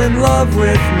fall in love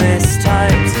with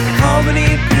mistypes? How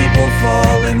many people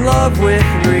fall in love with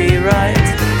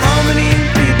rewrites? How many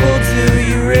people do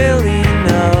you really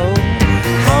know?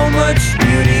 How much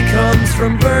beauty comes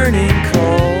from burning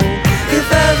coal?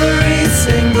 If every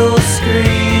single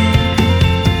screen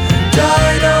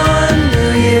died on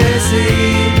New Year's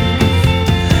Eve,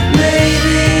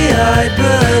 maybe I'd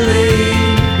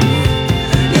believe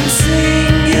in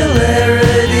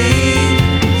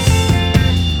singularities.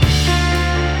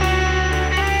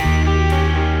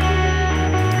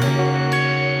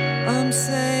 I'm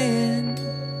saying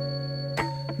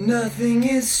nothing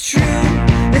is true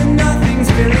and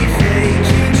nothing's really fake.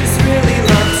 You just really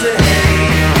love to hate.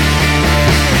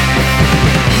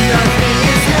 Nothing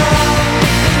is wrong,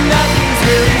 nothing's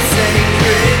really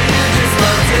sacred. You just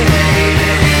love to hate it.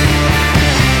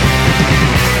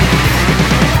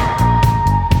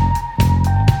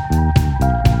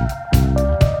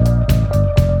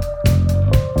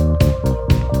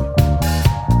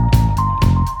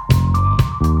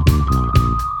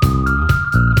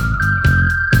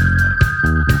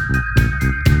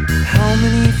 How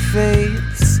many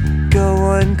faiths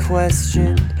go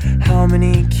unquestioned? How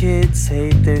many kids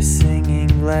hate their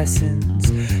singing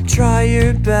lessons? Try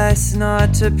your best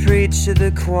not to preach to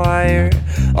the choir.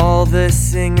 All the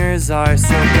singers are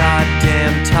so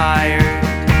goddamn tired.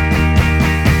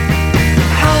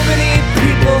 How many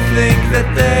people think that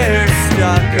they're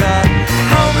stuck up?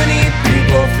 How many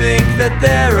people think that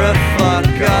they're a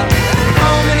fuck up?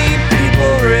 How many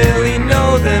people really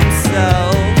know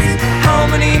themselves? How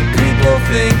many people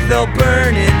think they'll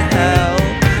burn in hell?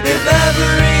 If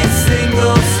every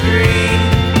single screen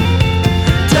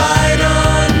died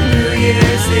on New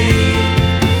Year's Eve,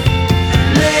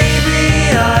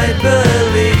 maybe I'd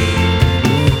believe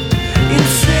in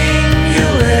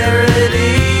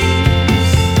singularities.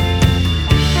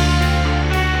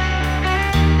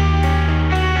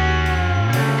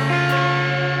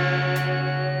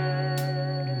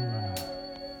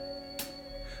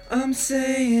 I'm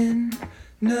saying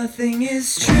nothing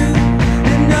is true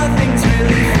and nothing's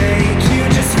really fake. You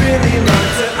just really love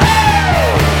to.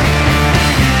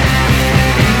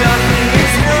 Nothing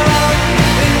is wrong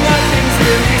and nothing's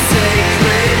really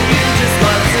sacred. You just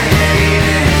love to hate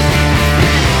it.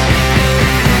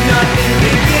 Nothing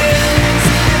begins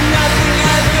and nothing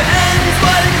ever ends.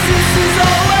 What exists is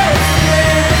always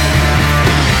there.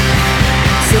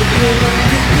 So pull up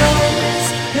your clothes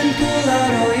and pull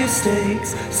out all your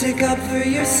stakes. Stick up for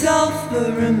yourself,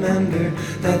 but remember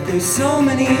that there's so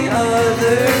many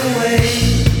other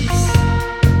ways.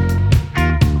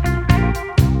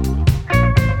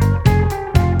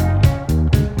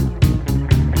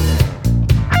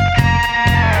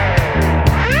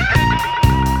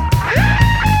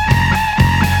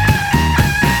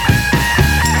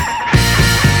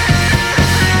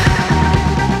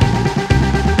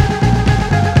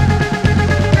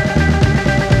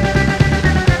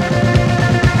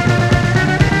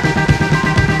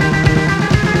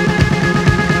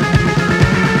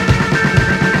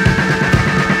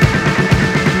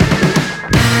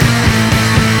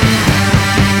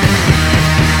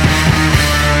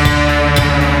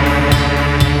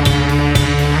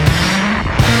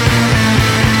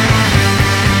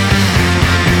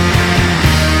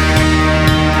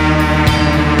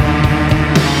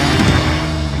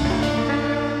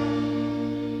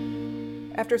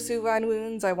 After Sue Line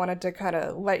Wounds, I wanted to kind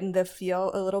of lighten the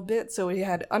feel a little bit, so we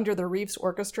had Under the Reefs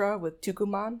Orchestra with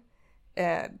Tucuman,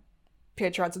 and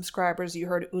Patreon subscribers, you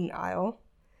heard Un Isle.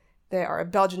 They are a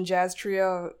Belgian jazz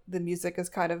trio. The music is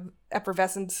kind of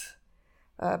effervescent,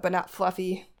 but not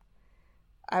fluffy.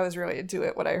 I was really into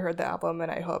it when I heard the album,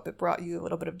 and I hope it brought you a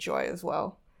little bit of joy as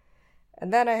well.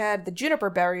 And then I had the Juniper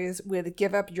Berries with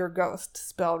Give Up Your Ghost,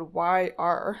 spelled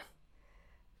Y-R.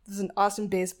 This is an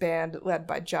Austin-based band led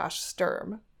by Josh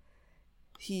Sturm.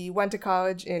 He went to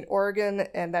college in Oregon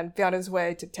and then found his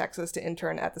way to Texas to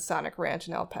intern at the Sonic Ranch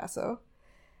in El Paso.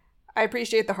 I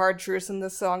appreciate the hard truths in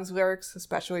this song's lyrics,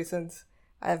 especially since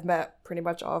I've met pretty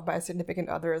much all of my significant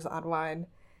others online,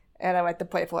 and I like the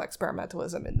playful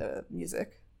experimentalism in the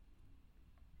music.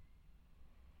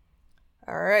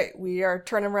 Alright, we are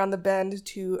turning around the bend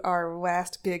to our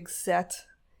last big set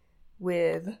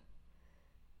with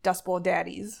Dust Bowl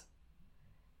Daddies.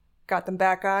 Got them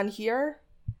back on here.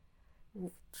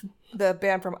 The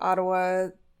band from Ottawa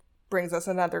brings us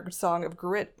another song of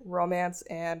grit, romance,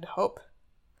 and hope.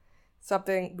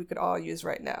 something we could all use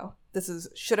right now. This is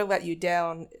Shoulda Let You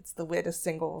Down. It's the latest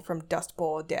single from Dust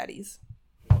Bowl Daddies.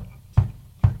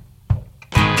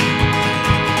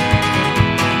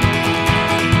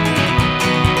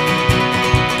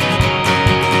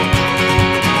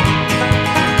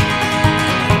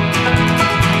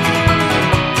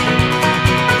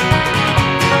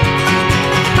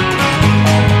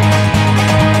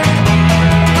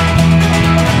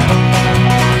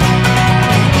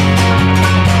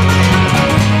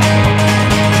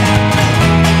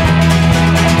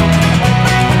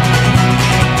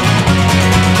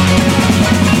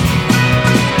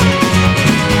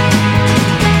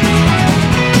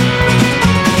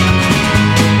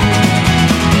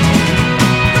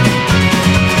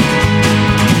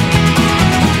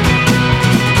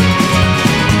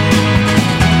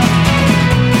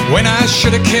 When I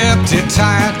should have kept it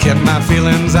tight, kept my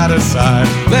feelings out of sight,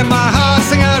 let my heart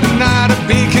sing out at night, a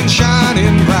beacon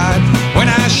shining bright.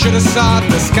 When I should have sought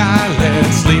the sky, let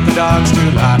sleeping dogs to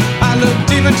lie, I looked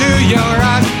deep into your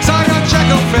eyes, saw your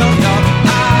Jekyll felt your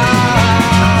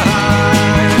eye.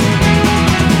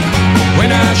 When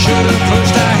I should have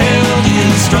pushed, I held you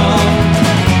strong.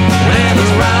 Whenever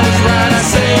I was right, I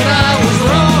said I was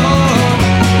wrong.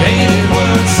 Hated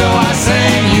words, so I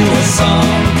sang you a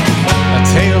song. A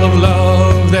tale of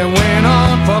love that went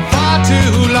on for far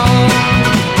too long.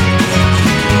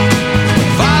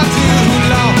 Far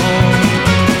too long.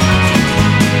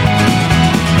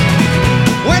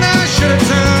 When I should have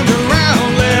turned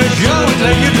around, let go and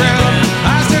let you drown,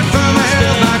 I stood firm, I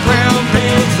held my ground,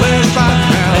 paid flesh by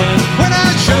pound. When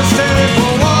I should have stayed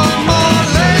for one more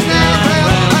leg now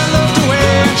round, I looked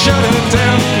away and shut it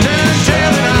down, turned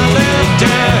tail and I left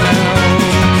down.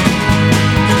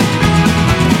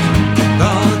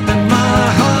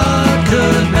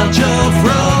 Your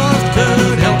frost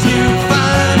could help you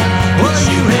find what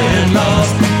you had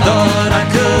lost. Thought I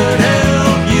could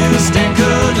help you stand,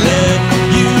 could let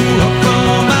you up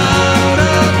from out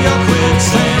of your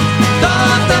quicksand.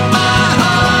 Thought that my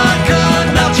heart could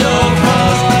melt your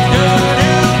frost, could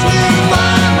help you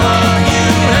find what you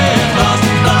had lost.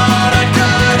 Thought I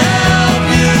could help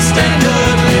you stand,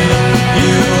 could let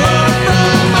you up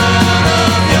from out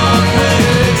of your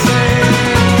quicksand.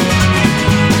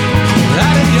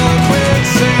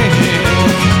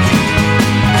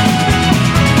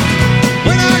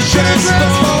 When I should have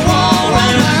dressed for war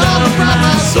and all around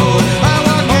my soul, I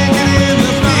was naked in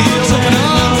the field, someone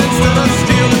arms instead of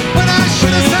steel. When I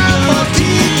should have signed for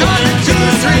tea, talking to a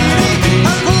lady,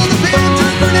 I pulled the pin,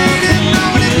 turned grenade, and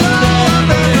now it blow up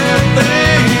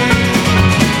everything.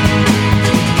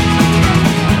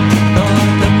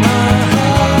 Thought that my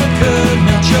heart could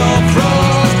melt your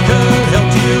frost, could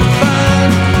help you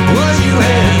find what you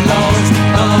had lost.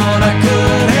 Thought I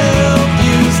could help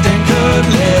you stand, could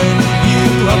let you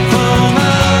up from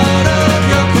out of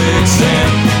your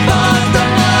quicksand. Thought that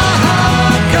my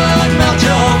heart could melt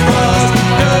your frost,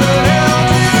 could help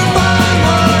you find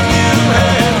what you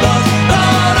had lost.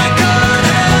 Thought I could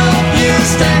help you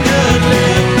stand, could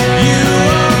let you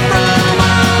up from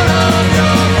out of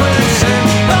your quicksand.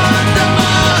 Thought that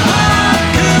my heart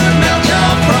could melt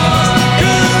your frost,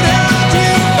 could help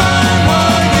you find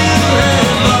what you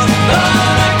had lost.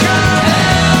 Thought I could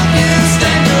help you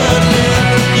stand, could let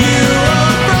you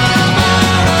up from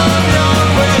out of your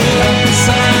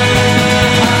quicksand.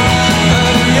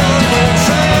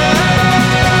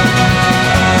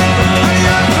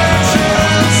 Your quicksand. Your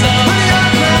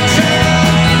quicksand.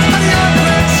 Your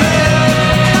quicksand.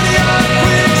 Your quicksand. Your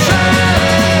quicksand.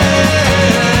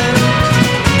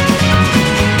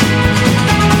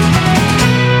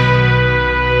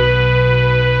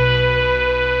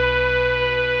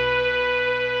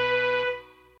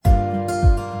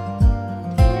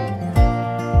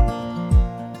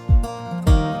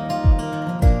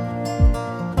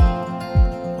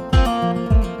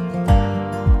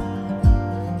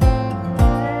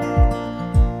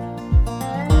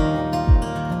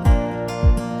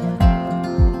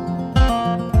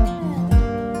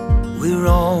 We're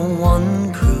all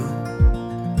one crew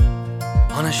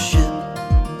on a ship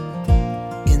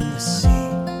in the sea,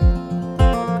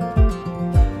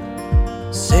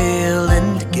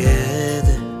 sailing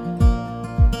together,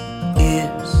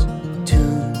 ears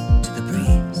tuned to the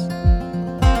breeze.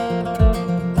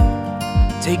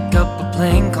 Take up a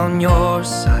plank on your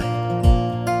side,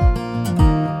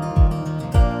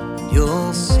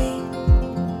 you'll see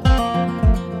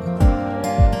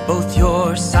both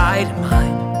your side and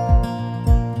mine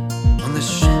on the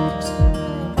ship's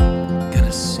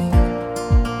gonna sink.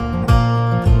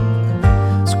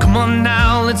 So come on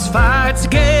now, let's fight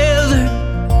together.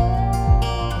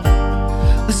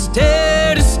 Let's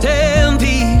dare to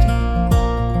stampede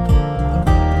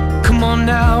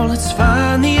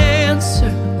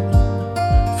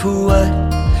for what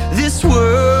this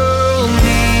world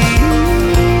needs.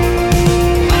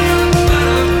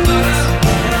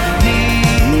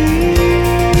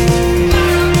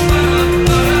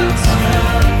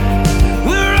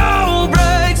 We're all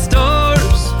bright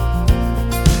stars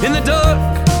in the dark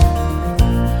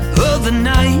of the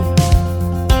night,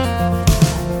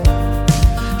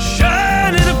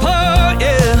 shining apart,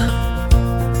 yeah.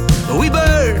 We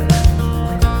burn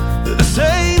the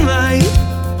same light.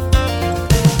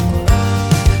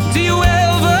 Do you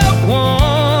ever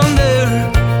wonder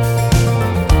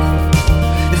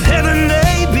if heaven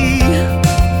may be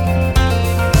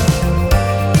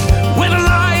where the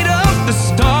light of the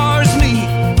stars meet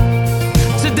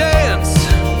to dance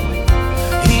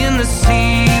in the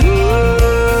sea?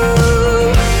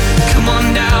 Ooh, come on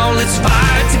now, let's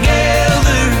fight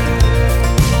together.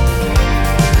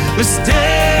 Let's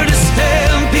dare to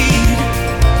stampede.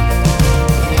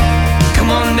 Come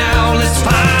on now, let's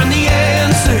find the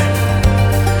answer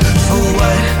for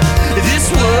what this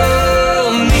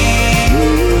world needs.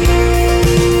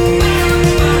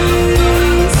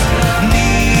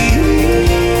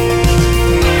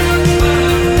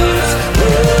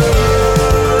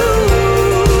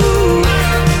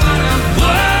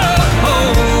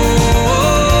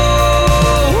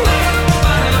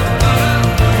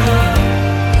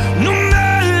 No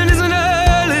man is an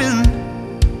island,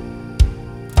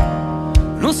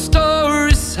 no star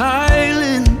is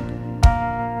silent.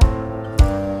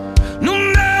 No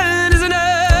man is an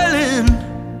island,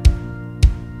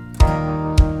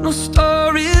 no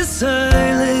star is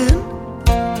silent.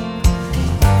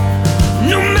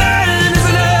 No man is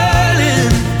an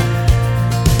island,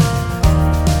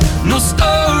 no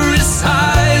star is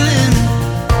silent.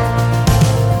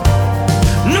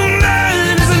 No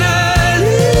man is an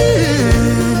island,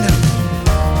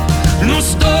 no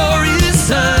star is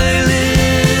silent.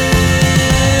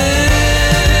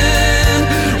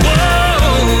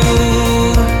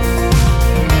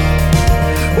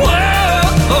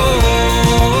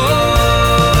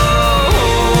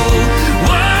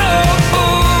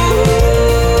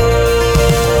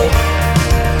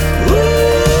 Whoa,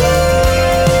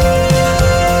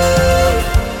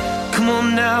 come on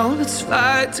now, let's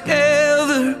fight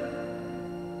together.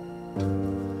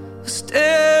 Let's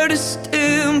dare to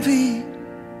stampede.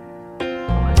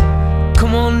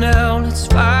 Come on now, let's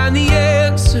find the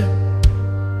answer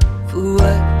for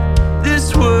what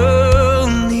this world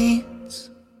needs.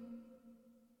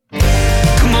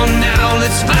 Come on now,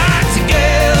 let's fight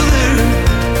together.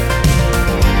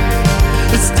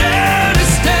 Let's dare to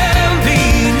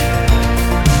stampede.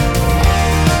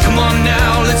 Come on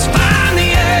now, let's find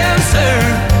the answer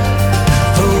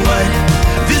for what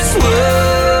this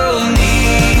world needs.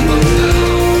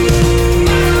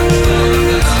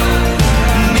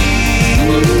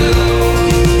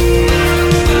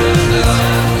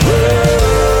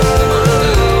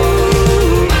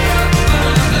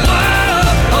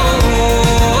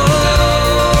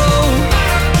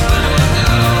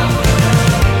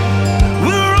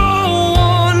 We're all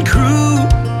one crew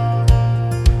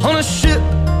on a ship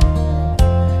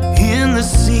in the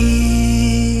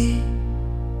sea.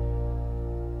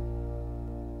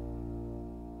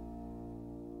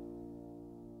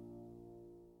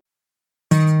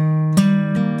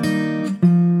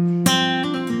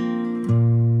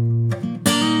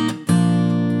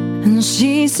 And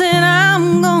she said,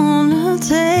 I'm gonna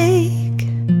take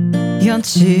your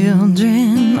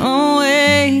children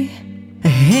away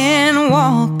and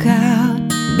walk out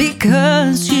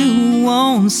because you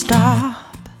won't stop.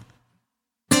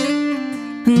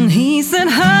 And he said,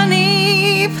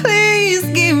 honey, please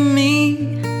give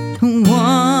me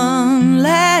one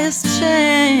last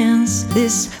chance.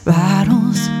 This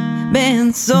bottle's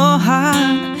been so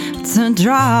hard to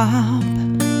drop.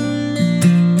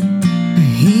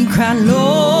 He cried,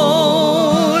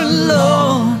 Lord,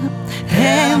 Lord,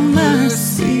 have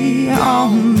mercy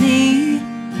on me.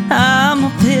 I'm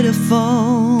a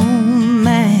pitiful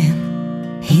man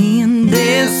in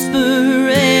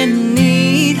desperate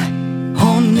need.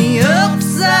 On the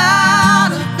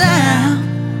upside of down,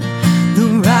 the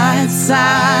right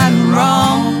side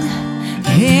wrong,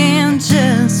 and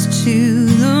just to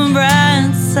the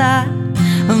bright side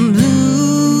of blue.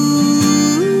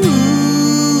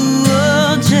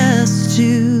 Oh, just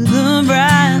to the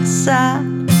bright side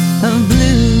of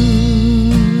blue.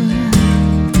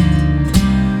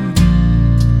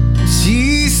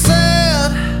 She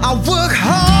said, I work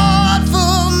hard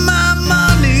for my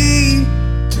money,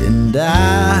 and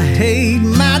I hate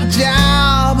my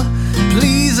job,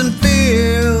 pleasing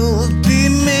filthy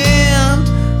men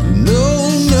who know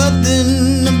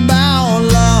nothing about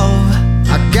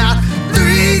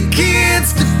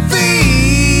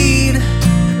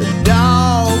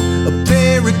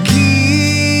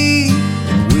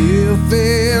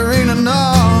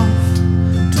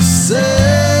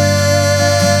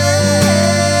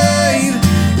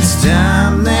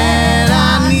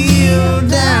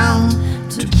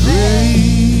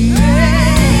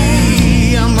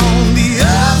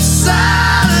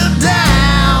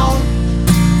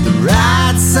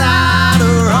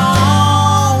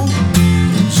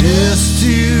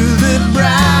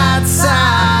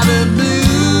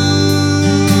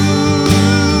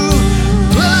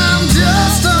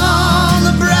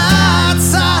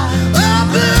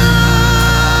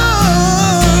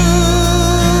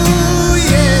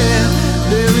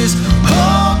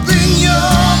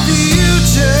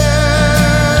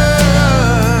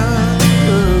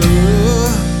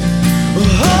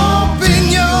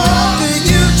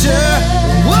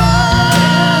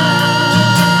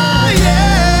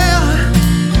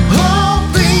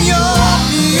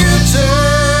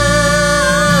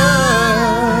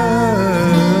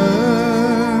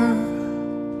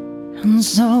And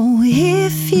so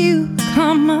if you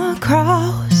come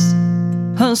across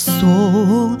a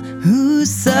soul who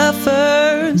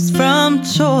suffers from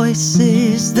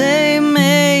choices they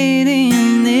made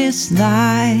in this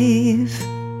life,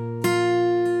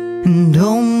 and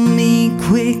don't be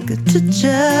quick to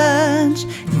judge,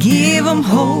 give them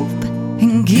hope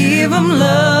and give them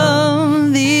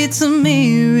love. It's a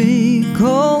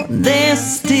miracle they're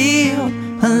still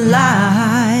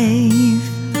alive.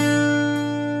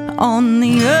 On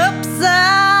the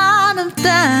upside of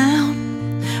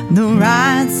down, the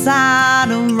right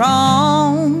side of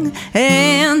wrong,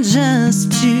 and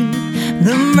just to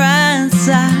the right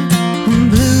side of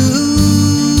blue,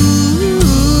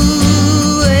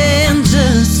 and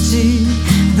just to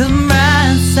the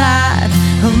right side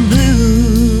of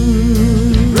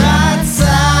blue. Right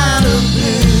side of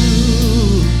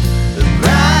blue, the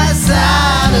bright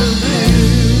side of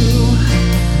blue,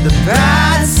 the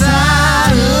bright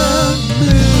side of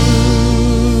blue.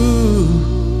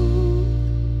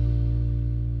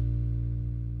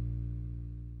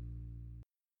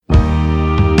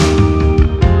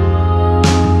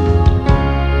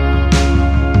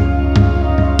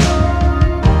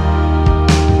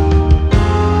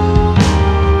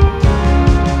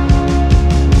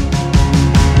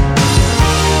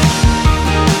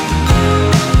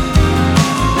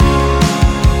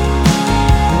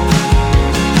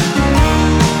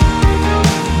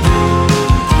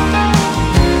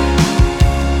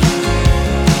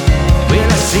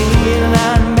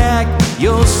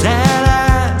 Your sad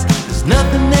eyes, there's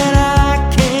nothing that I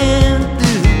can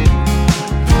do,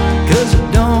 'cause you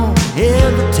don't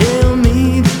ever tell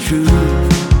me the truth.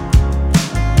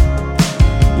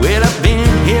 Well, I've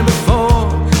been here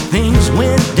before, things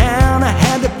went down, I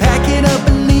had to pack it up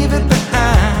and leave it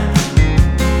behind.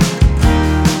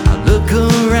 I look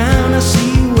around, I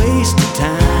see wasted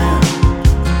time,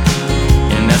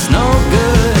 and that's no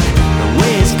good. The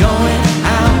way it's going,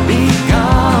 I'll be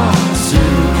gone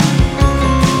soon.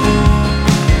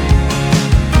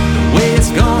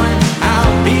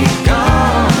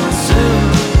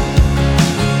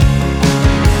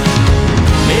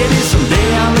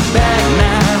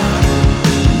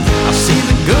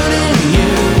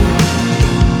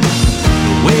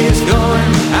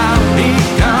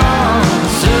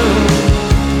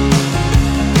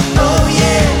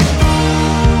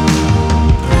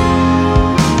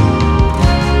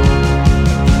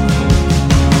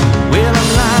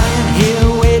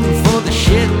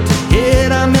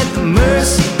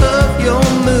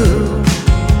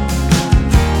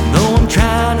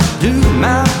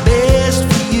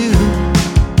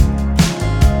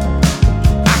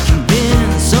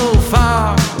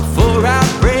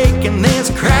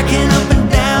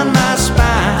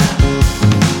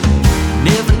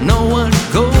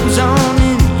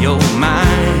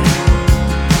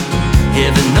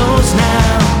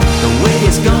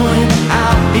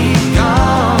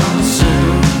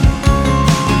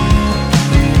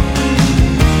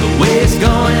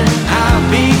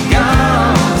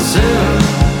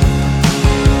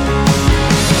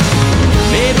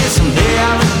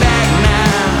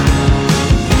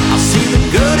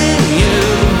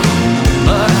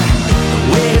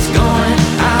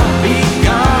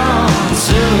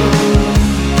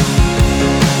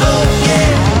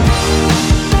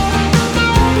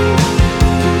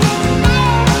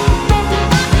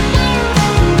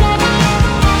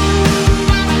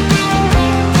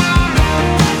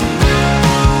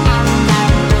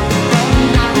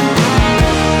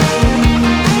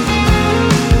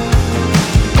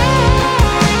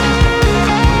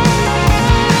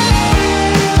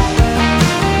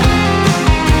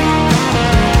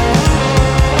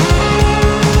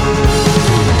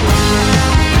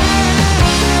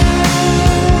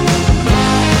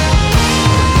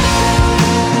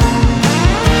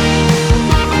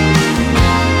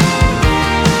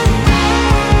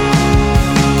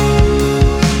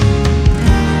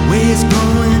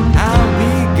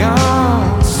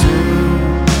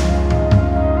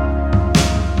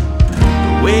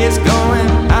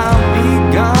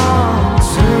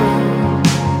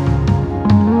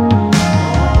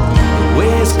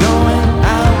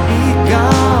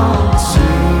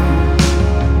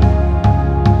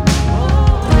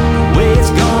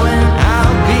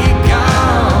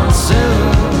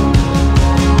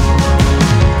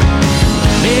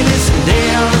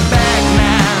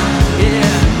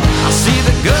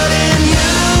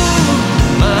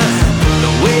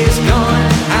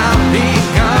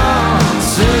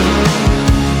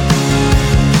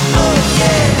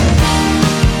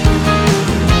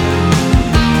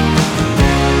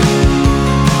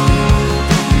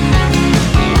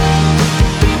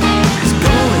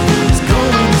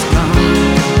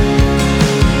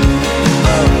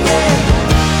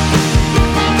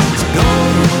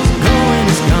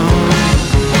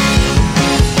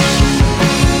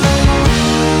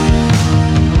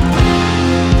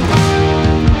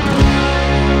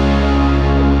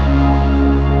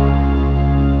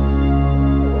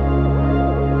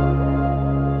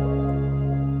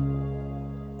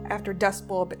 Dust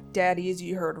Bowl Daddies,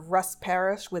 you heard Russ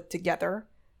Parrish with Together,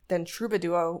 then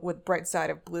Troubadour with Bright Side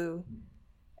of Blue,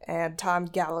 and Tom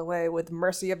Galloway with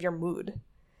Mercy of Your Mood.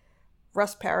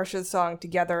 Russ Parrish's song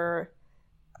Together,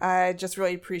 I just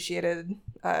really appreciated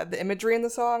the imagery in the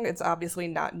song. It's obviously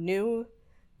not new,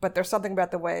 but there's something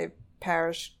about the way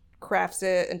Parrish crafts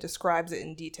it and describes it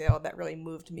in detail that really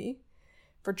moved me.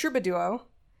 For Troubadour,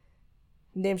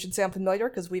 name should sound familiar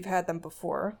because we've had them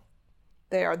before.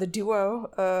 They are the duo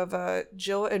of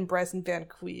Jill and Bryson Van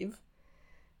Cleve.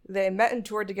 They met and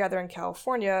toured together in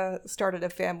California, started a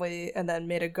family, and then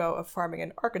made a go of farming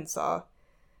in Arkansas.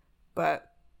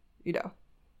 But, you know,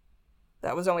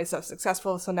 that was only so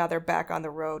successful, so now they're back on the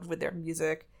road with their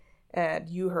music. And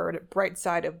you heard Bright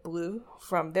Side of Blue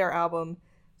from their album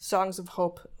Songs of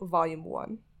Hope, Volume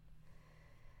 1.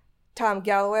 Tom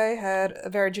Galloway had a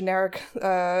very generic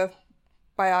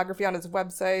biography on his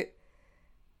website,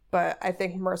 but I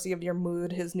think Mercy of Your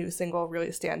Mood, his new single,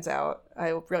 really stands out. I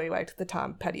really liked the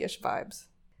Tom Petty-ish vibes.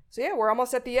 So yeah, we're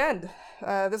almost at the end.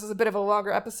 This is a bit of a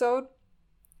longer episode,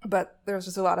 but there's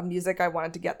just a lot of music I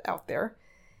wanted to get out there.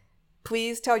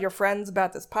 Please tell your friends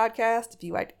about this podcast if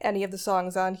you liked any of the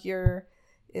songs on here,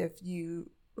 if you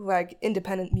like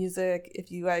independent music,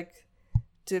 if you like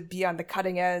to be on the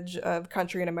cutting edge of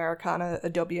country and Americana,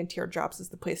 Adobe and Teardrops is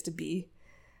the place to be.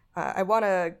 I want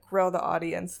to grow the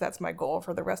audience. That's my goal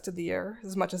for the rest of the year,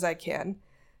 as much as I can.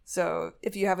 So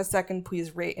if you have a second,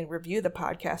 please rate and review the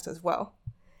podcast as well.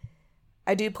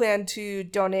 I do plan to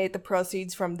donate the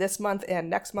proceeds from this month and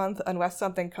next month, unless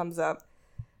something comes up,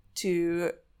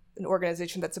 to an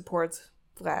organization that supports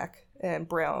Black and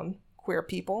brown queer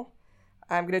people.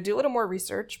 I'm going to do a little more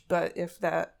research, but if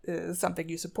that is something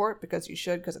you support, because you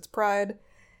should, because it's Pride,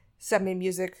 send me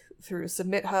music through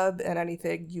Submit Hub, and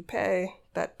anything you pay,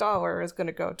 that dollar is going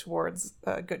to go towards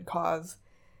a good cause.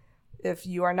 If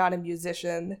you are not a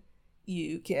musician,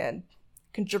 you can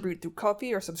contribute through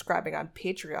Ko-fi or subscribing on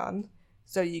Patreon,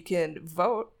 so you can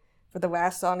vote for the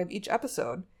last song of each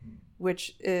episode,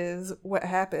 which is what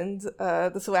happened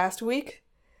this last week.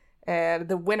 And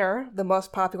the winner, the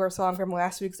most popular song from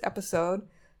last week's episode,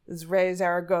 is Ray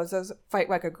Zaragoza's Fight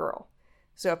Like a Girl.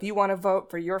 So if you want to vote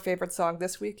for your favorite song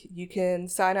this week, you can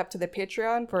sign up to the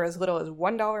Patreon for as little as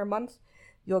 $1 a month.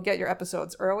 You'll get your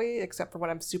episodes early, except for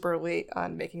when I'm super late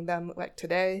on making them, like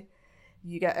today.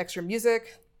 You get extra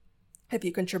music. If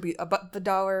you contribute above the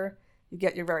 $1, you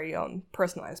get your very own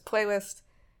personalized playlist.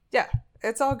 Yeah,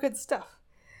 it's all good stuff.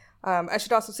 I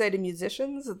should also say to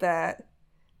musicians that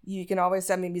you can always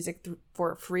send me music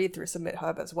for free through Submit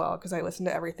Hub as well, because I listen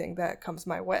to everything that comes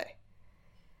my way.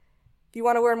 If you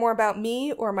want to learn more about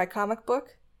me or my comic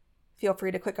book, feel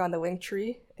free to click on the link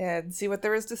tree and see what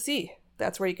there is to see.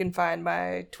 That's where you can find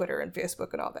my Twitter and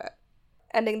Facebook and all that.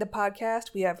 Ending the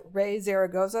podcast, we have Ray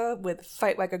Zaragoza with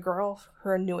Fight Like a Girl,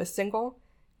 her newest single.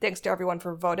 Thanks to everyone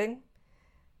for voting.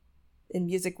 In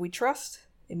music we trust,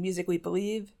 in music we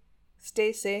believe.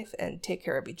 Stay safe and take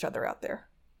care of each other out there.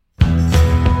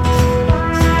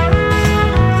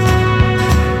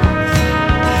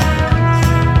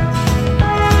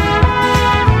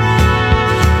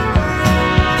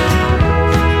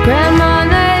 Grandma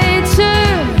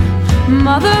Nature,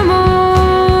 Mother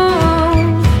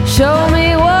Moon, show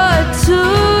me what to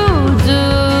do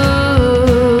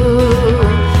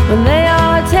when they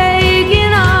are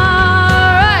taking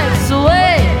our rights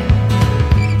away,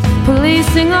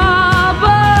 policing our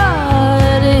bodies.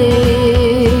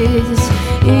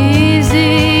 Easy,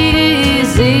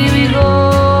 easy we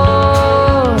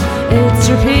go. It's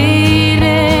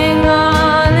repeating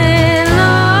on and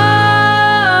on.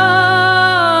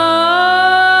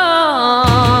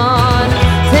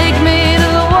 Take me to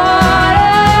the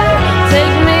water,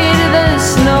 take me to the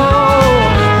snow,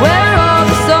 where all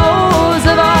the souls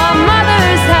of our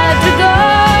mothers had to go.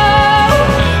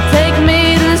 Take me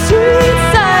to the street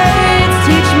sights,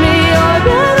 teach me your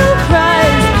battle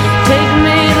cries. Take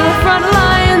me to the front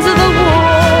lines of the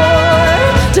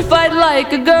war, to fight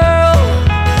like a girl.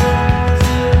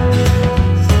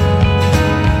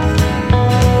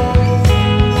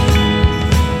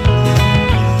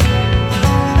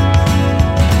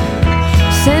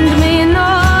 Send me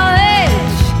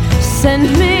knowledge, send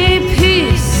me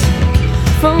peace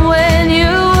from when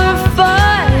you were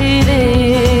fighting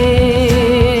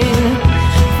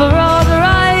for all the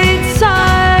rights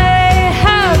I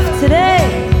have today.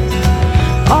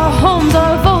 Our homes,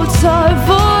 our votes, our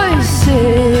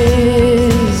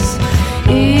voices.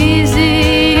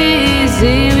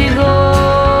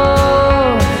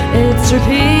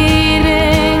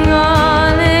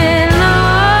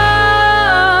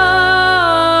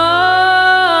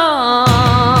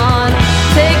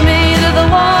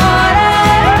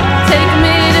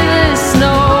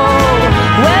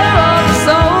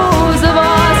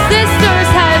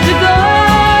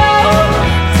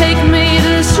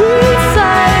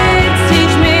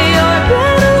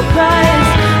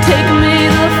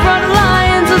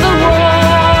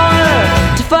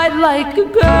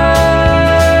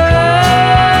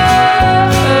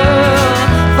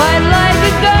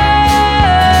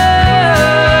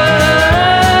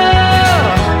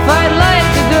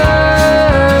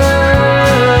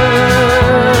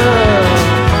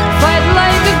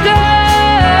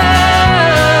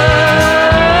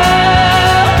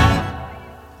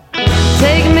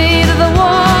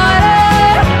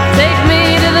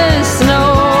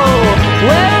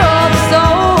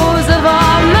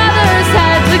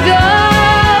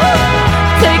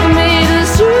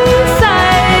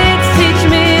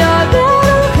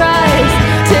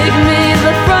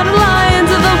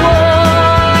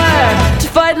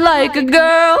 like a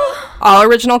girl. All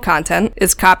original content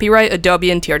is copyright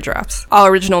Adobe and Teardrops. All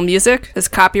original music is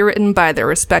copywritten by their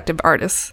respective artists.